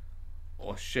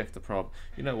 or shift the problem?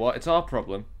 You know what? It's our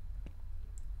problem.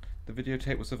 The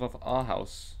videotape was of our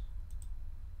house.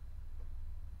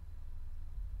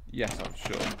 Yes, I'm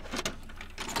sure.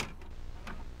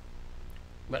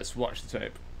 Let's watch the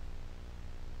tape.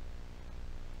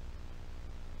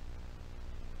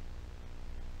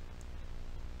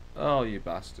 Oh, you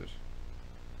bastard.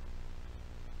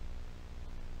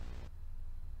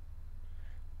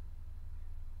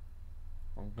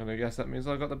 I'm gonna guess that means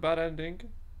I got the bad ending.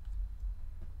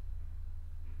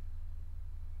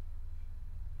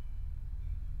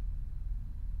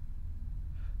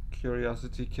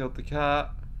 Curiosity killed the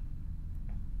cat.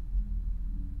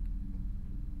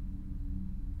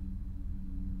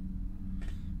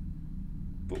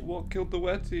 But what killed the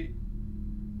Wetty?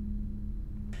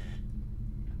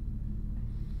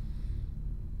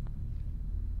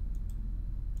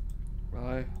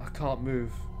 Right, I can't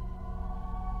move.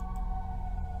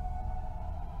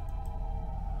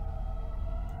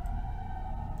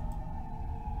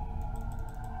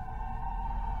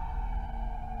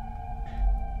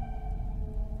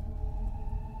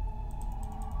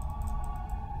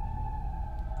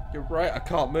 You're right, I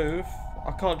can't move.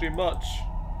 I can't do much.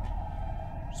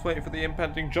 Just waiting for the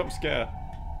impending jump scare.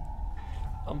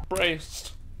 I'm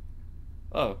braced.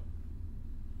 Oh.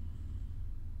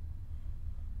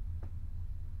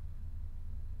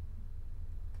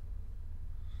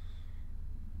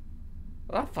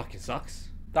 Well, that fucking sucks.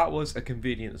 That was a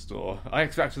convenience store. I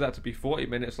expected that to be 40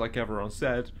 minutes like everyone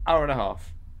said. Hour and a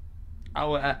half.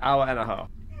 Hour and a half.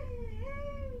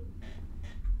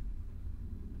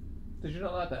 Did you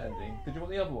not like that ending? Did you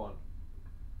want the other one?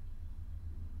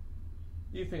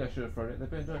 You think I should have thrown it in the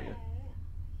bin, don't you?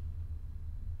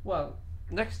 Well,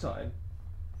 next time,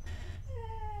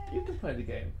 you can play the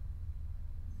game.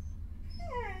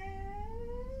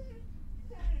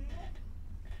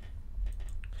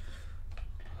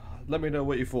 Let me know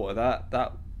what you thought of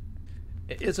that.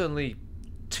 It is only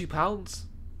 £2.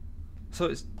 So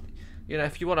it's, you know,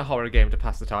 if you want a horror game to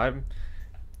pass the time,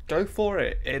 go for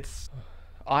it.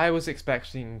 I was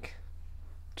expecting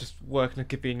just working in a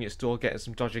convenience store, getting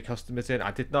some dodgy customers in.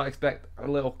 I did not expect a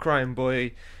little crime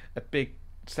boy, a big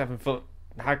 7-foot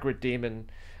Hagrid demon,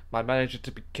 my manager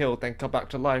to be killed, then come back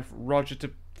to life, Roger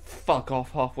to fuck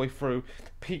off halfway through,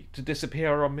 Pete to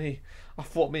disappear on me. I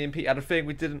thought me and Pete had a thing,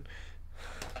 we didn't.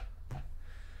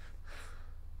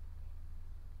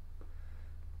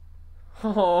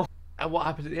 Oh. And what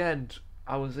happened at the end?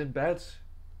 I was in bed.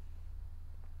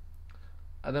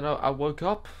 And then I woke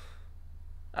up.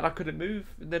 And I couldn't move.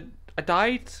 And then I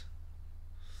died.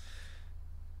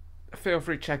 Feel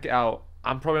free to check it out.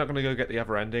 I'm probably not going to go get the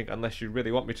other ending unless you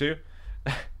really want me to.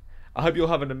 I hope you'll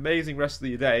have an amazing rest of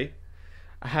your day.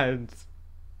 And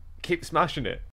keep smashing it.